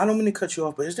religion. I don't mean to cut you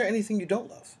off, but is there anything you don't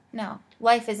love? No,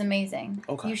 life is amazing.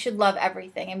 Okay. You should love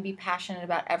everything and be passionate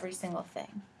about every single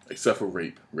thing. Except for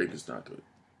rape. Rape is not good.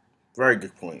 Very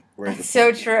good point. Very good That's so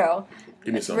point. true.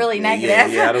 Give me It's some. really Yeah,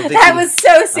 negative. yeah, I don't think That you- was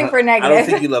so super negative. I don't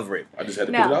think you love rape. I just had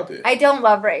to put it No, out there. I don't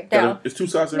love rape. No. It's two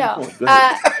sides to every No, coin. Go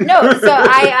ahead. no.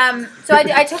 So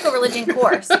I took a religion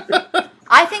course.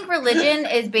 I think religion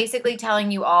is basically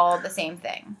telling you all the same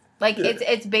thing. Like Yeah.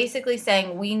 it's basically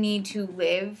saying we need to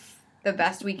live the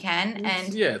best we can,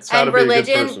 and Yeah, it's how to and be a good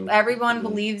religion. person. Everyone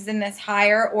believes in this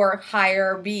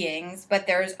higher beings, but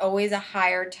there's always a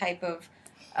higher type of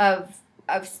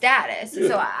status. Yeah.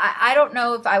 So I don't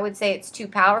know if I would say it's too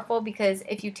powerful, because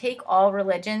if you take all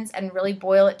religions and really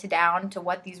boil it down to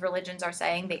what these religions are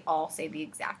saying, they all say the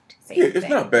exact same Yeah, thing. it's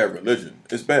not bad religion.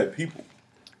 It's bad people.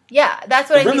 Yeah, that's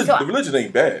what I think. The So, religion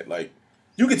ain't bad. Like,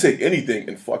 you can take anything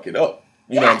and fuck it up.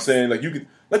 You know what I'm Yes. saying? Like, you could,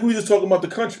 like we were just talking about the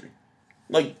country.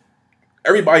 Like,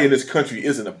 everybody in this country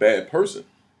isn't a bad person.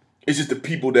 It's just the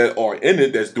people that are in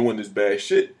it that's doing this bad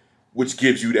shit, which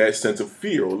gives you that sense of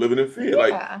fear or living in fear. Yeah.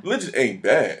 Like, religion ain't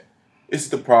bad. It's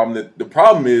the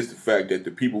problem is the fact that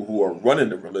the people who are running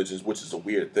the religions, which is a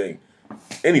weird thing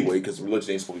anyway, because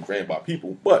religion ain't supposed to be ran by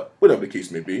people, but whatever the case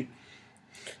may be,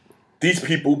 these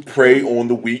people prey on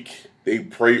the weak, they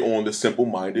prey on the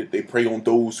simple-minded, they prey on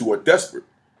those who are desperate.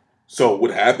 So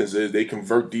what happens is they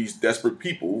convert these desperate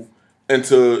people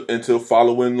into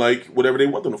following, like, whatever they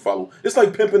want them to follow. It's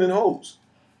like pimping and hoes.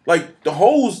 Like, the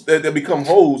hoes that become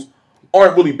hoes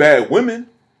aren't really bad women.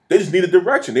 They just needed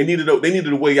direction. They needed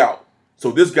a way out.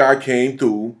 So this guy came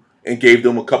through and gave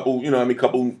them a couple,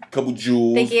 couple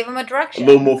jewels. they gave him a direction.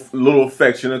 A little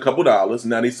affection, a couple dollars, and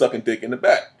now they sucking dick in the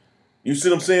back. You see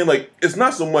what I'm saying? Like, it's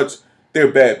not so much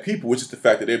they're bad people, it's just the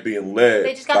fact that they're being led.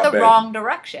 They just got by the bad wrong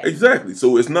direction. Exactly.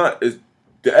 So it's the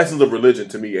essence of religion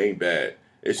to me ain't bad.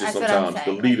 It's just That's what I'm sometimes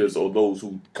the saying. leaders or those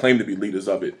who claim to be leaders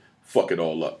of it fuck it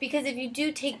all up. Because if you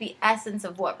do take the essence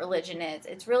of what religion is,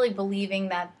 it's really believing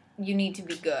that you need to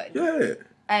be good. Yeah.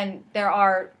 And there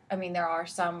are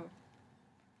some.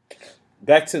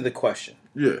 Back to the question.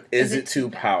 Yeah. Is it too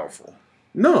powerful?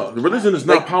 No, the religion is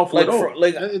not powerful at all.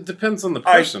 It depends on the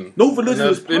All right, person. no religion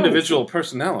and is the powerful. individual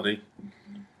personality.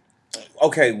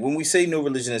 Okay, when we say no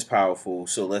religion is powerful,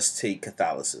 so let's take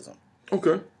Catholicism.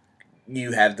 Okay.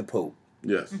 You have the Pope.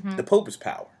 Yes. Mm-hmm. The Pope is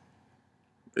power.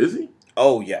 Is he?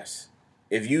 Oh yes.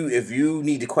 If you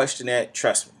need to question that,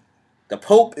 trust me. The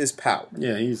Pope is power.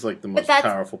 Yeah, he's like the But most that's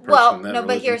powerful person well, in that no. But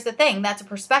religion. here's the thing: that's a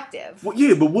perspective. Well,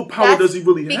 yeah, but what power That's does he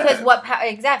really Because have?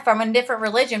 exact from a different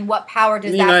religion, what power does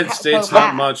in the that United Pope States, have?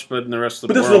 not much, but in the rest of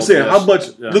But the that's what I'm world, saying.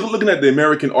 yes. How much? Looking at the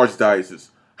American archdiocese,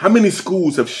 how many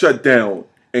schools have shut down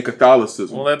in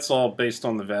Catholicism? Well, that's all based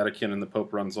on the Vatican, and the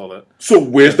Pope runs all that. So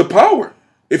where's the power?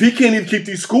 If he can't even keep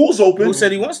these schools open, Who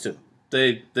said he wants to?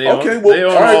 They Okay, own, well, they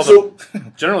own all right, all so-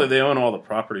 generally they own all the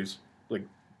properties. Like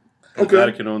the Okay.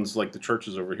 Vatican owns like the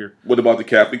churches over here. What about the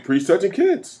Catholic priests touching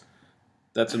kids?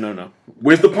 That's a no-no.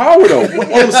 Where's the power though? All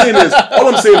I'm saying is,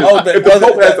 if the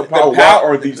Pope has the power, why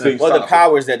aren't these things? Well, the stopped?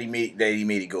 powers that he made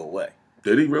it go away.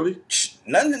 Did he really?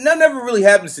 None ever really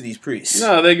happens to these priests.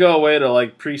 No, they go away to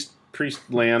like priest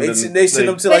land. They send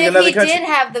them to But like if another he country. did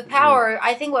have the power,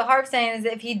 I think what Harv's saying is,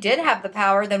 if he did have the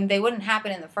power, then they wouldn't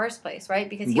happen in the first place, right?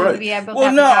 Because he Right. would be able to Well,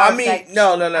 have no, the power I mean, to, like,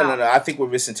 no. I think we're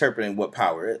misinterpreting what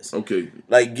power is. Okay.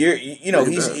 Like you know,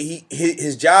 Look at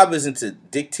his job isn't to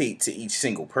dictate to each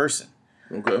single person.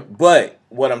 Okay. But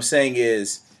what I'm saying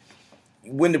is,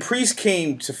 when the priest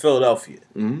came to Philadelphia,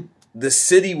 Mm-hmm. the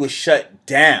city was shut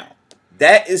down.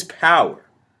 That is power.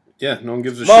 Yeah, no one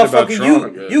gives a shit about Motherfucker,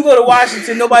 Toronto. you go to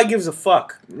Washington, nobody gives a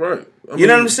fuck. Right. You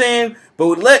know what I'm saying?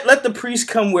 But let the priest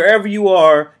come wherever you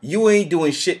are. You ain't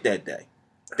doing shit that day.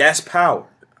 That's power.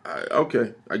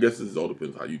 Okay. I guess this all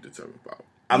depends how you determine power.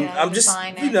 I'm just,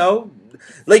 define it. you know,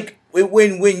 like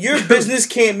when your business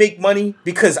can't make money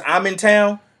because I'm in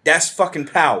town, that's fucking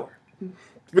power.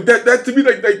 But that to me,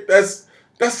 like that's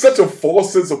such a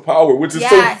false sense of power, which is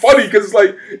Yes. so funny because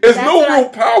like there's That's no what real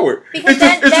power. Because It's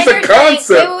just then a you're saying-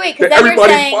 concept wait, 'cause that then you're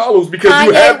everybody saying follows because Kanye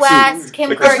you have West, to. Kim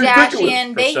Like, that's ridiculous.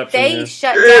 Kardashian, they Perception, yeah.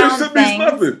 shut Yeah, it down should be things.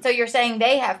 nothing. So you're saying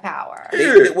they have power? Yeah.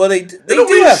 They don't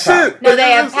do mean have shit. power. No, Like,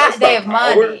 they have that's they not have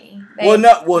power. money.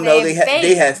 They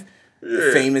fame. have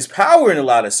Yeah. famous power in a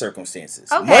lot of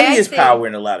circumstances. Okay, Money I is see. power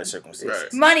in a lot of circumstances.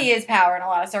 Right. Money is power in a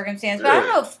lot of circumstances, but I don't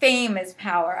Yeah. know if fame is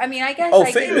power. I mean, I guess. Oh,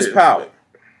 like, fame is power.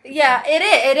 Yeah,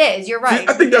 it is. You're right. See,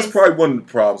 I think that's It's- probably one of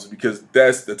the problems because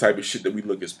that's the type of shit that we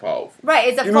look as powerful. right.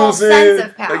 It's a You know what I'm false saying?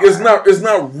 sense of power. Like it's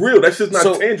not real. That's just not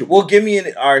So, tangible. well, give me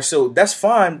an. All right, so that's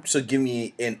fine. So give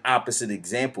me an opposite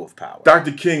example of power.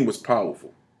 Dr. King was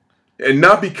powerful. And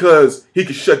not because he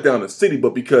could shut down a city,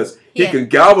 but because he Yeah. can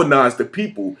galvanize the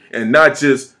people and not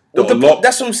just the Well, law.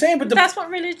 that's what I'm saying. But That's what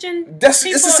religion. It's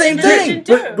the same thing.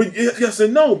 Do. But yes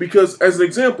and no, because as an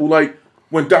example, like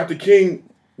when Dr. King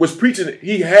was preaching.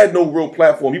 He had no real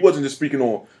platform. He wasn't just speaking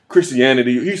on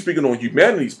Christianity. He was speaking on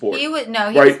humanity's part. He was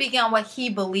right? speaking on what he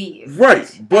believed.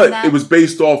 Right, but it was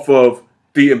based off of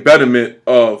the embedment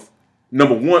of,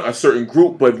 number one, a certain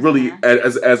group, but really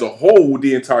as a whole,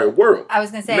 the entire world. I was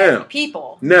going to say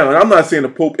people. Now, and I'm not saying the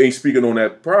Pope ain't speaking on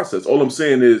that process. All I'm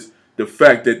saying is the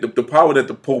fact that the power that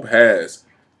the Pope has,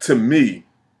 to me,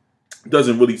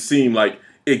 doesn't really seem like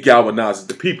it galvanizes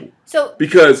the people. So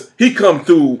because he come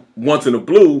through once in a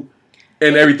blue,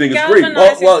 and everything is great.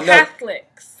 Well,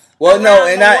 Catholics. Well, no,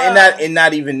 and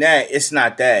not even that. It's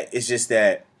not that. It's just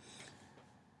that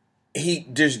he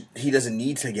doesn't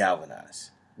need to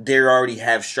galvanize. They already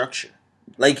have structure.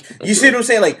 Like, you see what I'm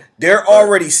saying? Like, they're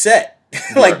already set.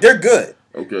 Like, they're good.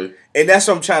 Okay. And that's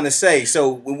what I'm trying to say.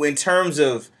 So, in terms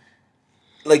of,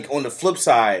 like, on the flip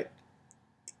side,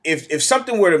 if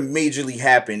something were to majorly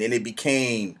happen and it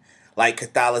became, like,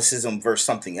 Catholicism versus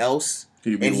something else,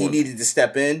 he needed to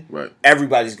step in,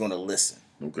 everybody's going to listen.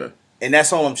 Okay. And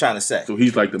that's all I'm trying to say. So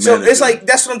he's like the man. So it's like,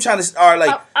 that's what I'm trying to, or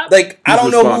like I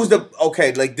don't know who's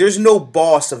like, there's no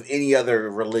boss of any other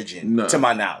religion to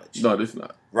my knowledge. No, there's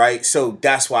not. Right? So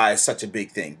that's why it's such a big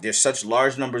thing. There's such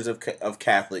large numbers of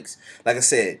Catholics. Like I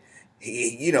said,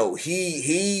 he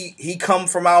come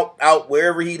from out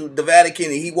wherever the Vatican,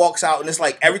 and he walks out and it's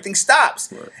like everything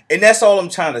stops. Right. And that's all I'm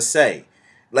trying to say.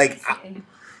 Like,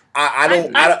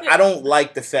 I don't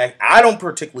like the fact, I don't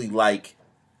particularly like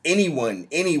any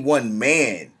one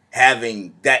man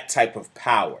having that type of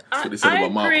power. I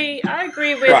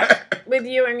agree with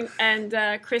you and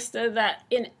Krista that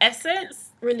in essence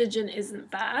religion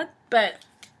isn't bad, but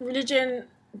religion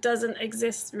doesn't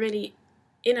exist really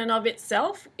in and of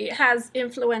itself. It has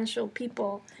influential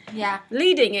people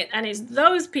leading it, and it's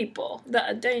those people that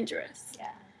are dangerous.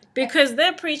 Yeah. Because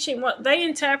they're preaching what they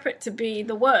interpret to be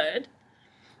the word,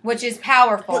 which is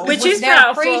powerful. Which is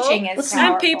powerful. Preaching is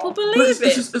powerful. And people believe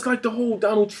it. It's like the whole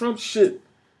Donald Trump shit.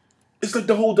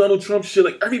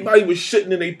 Like, everybody was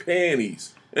shitting in their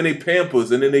panties and their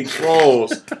pampers and in their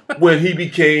drawers when he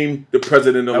became the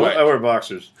president-elect. Or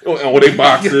boxers. Or they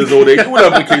boxers, or they,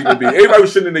 whatever the case may be. Everybody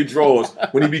was shitting in their drawers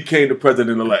when he became the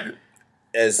president-elect.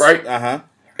 Right? Uh-huh.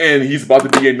 And he's about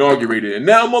to be inaugurated. And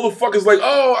now motherfuckers like,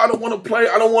 oh, I don't want to play.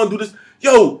 I don't want to do this.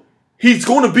 Yo, he's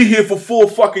going to be here for 4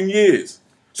 fucking years.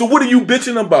 So what are you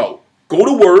bitching about? Go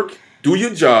to work, do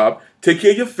your job, take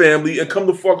care of your family, and come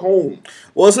the fuck home.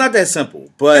 Well, it's not that simple,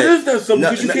 but it is that simple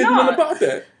because you can't do nothing about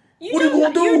that. What are you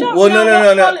gonna do? Well,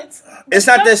 no. It's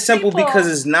not that simple because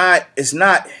it's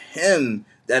not him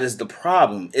that is the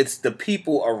problem. It's the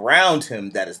people around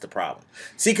him that is the problem.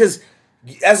 See, because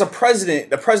as a president,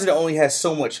 the president only has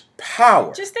so much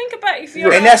power. Just think about if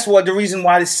you're... And that's the reason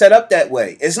why it's set up that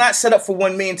way. It's not set up for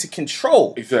one man to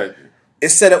control. Exactly.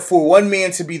 It's set up for one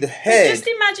man to be the head. Just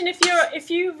imagine if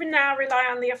you now rely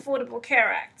on the Affordable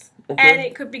Care Act and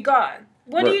it could be gone.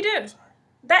 What do you do?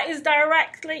 That is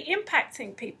directly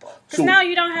impacting people because now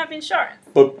you don't have insurance.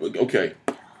 But okay,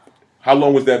 how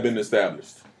long has that been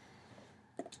established?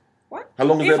 What? How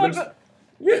long has that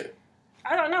been? Yeah,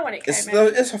 I don't know when it came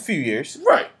in. It's a few years,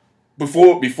 right?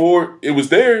 Before it was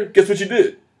there. Guess what you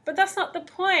did? But that's not the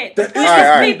point. The point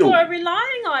is people are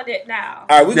relying on it now.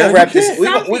 All right, we're gonna wrap this.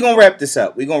 We're gonna wrap this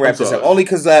up. We're gonna wrap this up only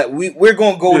because we're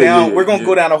gonna go down. We're gonna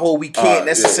go down a whole. We can't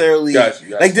necessarily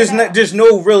like. There's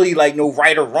no really like no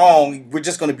right or wrong. We're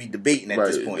just gonna be debating at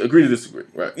this point. Agree to disagree.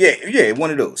 Right. Yeah,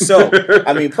 one of those. So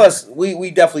I mean, plus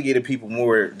we definitely get to people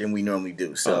more than we normally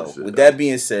do. So with that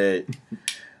being said,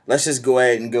 let's just go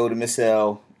ahead and go to Miss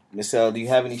L. Miss L, do you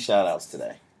have any shout outs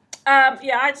today?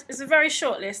 It's a very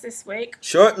short list this week.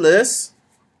 Short list?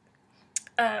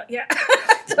 Yeah.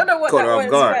 I don't know what Caught that her was.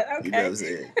 off guard. But okay. You know what I'm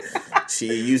saying?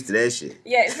 She ain't used to that shit.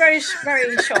 Yeah, it's very,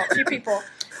 very short. Few people.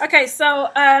 Okay, so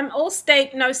All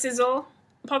Steak, No Sizzle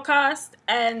podcast.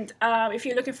 And if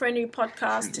you're looking for a new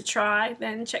podcast to try,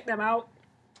 then check them out.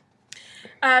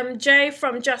 Jay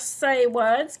from Just Say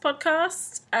Words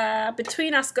podcast.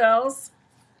 Between Us Girls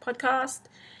podcast.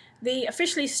 The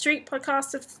Officially Street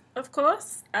podcast, of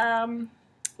course.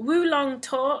 Wulong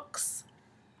Talks.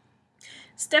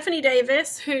 Stephanie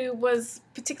Davis, who was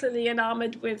particularly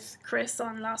enamored with Chris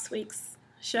on last week's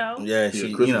show. Yeah,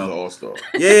 Chris was an all-star.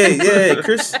 Yeah,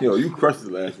 Chris. Yo, you crushed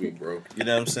it last week, bro. You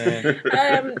know what I'm saying?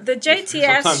 The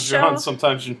JTS sometimes show. you're on,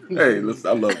 sometimes you... Hey, listen,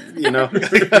 I love you. You know?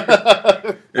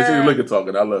 It's your liquor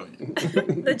talking. I love you.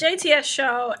 The JTS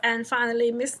show, and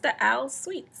finally, Mr. Al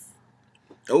Sweets.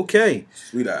 Okay.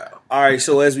 Sweet Al. All right,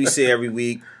 so as we say every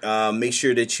week, make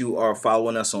sure that you are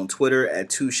following us on Twitter at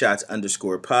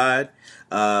 2shots_pod.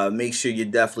 Make sure you're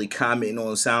definitely commenting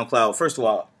on SoundCloud. First of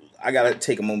all, I got to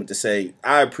take a moment to say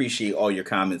I appreciate all your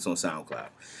comments on SoundCloud.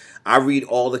 I read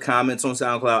all the comments on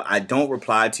SoundCloud. I don't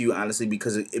reply to you honestly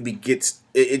because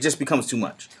it just becomes too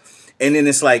much. And then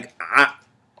it's like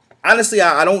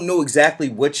I don't know exactly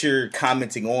what you're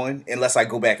commenting on unless I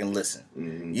go back and listen.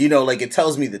 Mm-hmm. You know, like it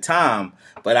tells me the time,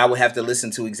 but I would have to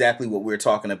listen to exactly what we're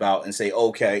talking about and say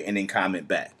okay and then comment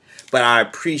back. But I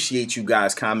appreciate you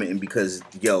guys commenting because,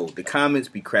 yo, the comments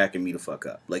be cracking me the fuck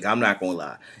up. Like, I'm not going to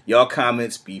lie. Y'all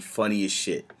comments be funny as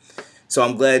shit. So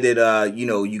I'm glad that,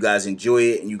 you guys enjoy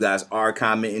it and you guys are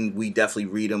commenting. We definitely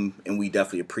read them and we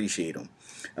definitely appreciate them.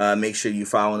 Make sure you're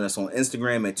following us on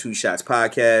Instagram at 2 Shots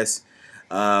Podcast.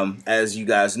 As you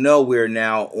guys know, we're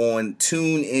now on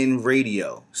TuneIn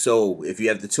Radio. So if you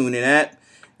have the TuneIn app,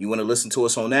 you want to listen to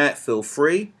us on that, feel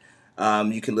free.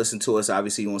 You can listen to us,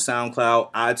 obviously, on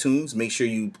SoundCloud, iTunes. Make sure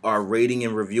you are rating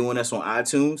and reviewing us on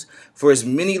iTunes. For as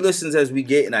many listens as we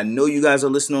get, and I know you guys are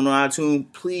listening on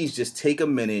iTunes, please just take a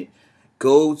minute,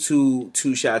 go to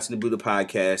 2 Shots in the Buddha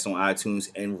podcast on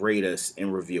iTunes and rate us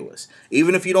and review us.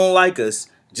 Even if you don't like us,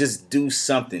 just do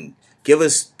something. Give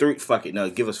us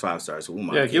give us 5 stars.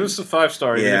 Give us a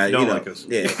 5-star even if you don't like us.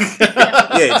 Yeah.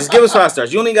 Yeah, just give us 5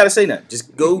 stars. You don't even got to say nothing.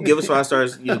 Just go give us 5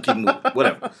 stars. Keep moving.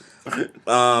 Whatever.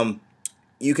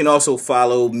 You can also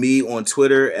follow me on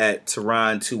Twitter at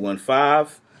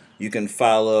Tehran215. You can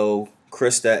follow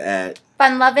Krista at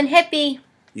Fun Lovin' Hippie.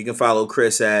 You can follow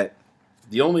Chris at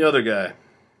The Only Other Guy.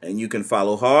 And you can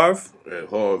follow Harv at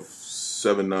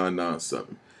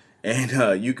Harv7997.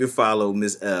 And you can follow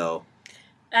Ms. L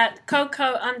at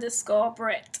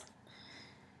Coco_Brit.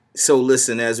 So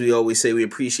listen, as we always say, we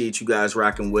appreciate you guys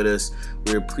rocking with us.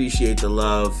 We appreciate the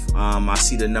love. I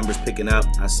see the numbers picking up.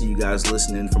 I see you guys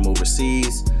listening from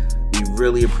overseas. We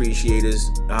really appreciate us.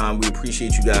 We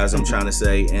appreciate you guys, I'm trying to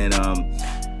say. And,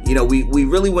 we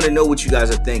really want to know what you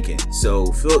guys are thinking. So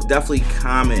definitely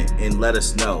comment and let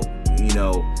us know,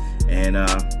 and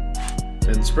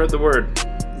spread the word.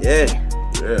 Yeah.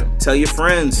 Tell your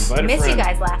friends. Missed you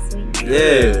guys last week.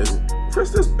 Yeah.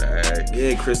 Krista's back.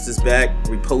 Yeah, Krista's back.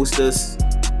 Repost us.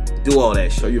 Do all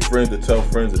that shit. Tell your friends to tell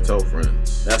friends to tell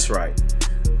friends. That's right.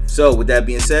 So, with that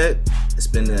being said, it's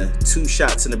been the 2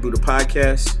 Shots in the Buddha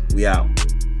podcast. We out.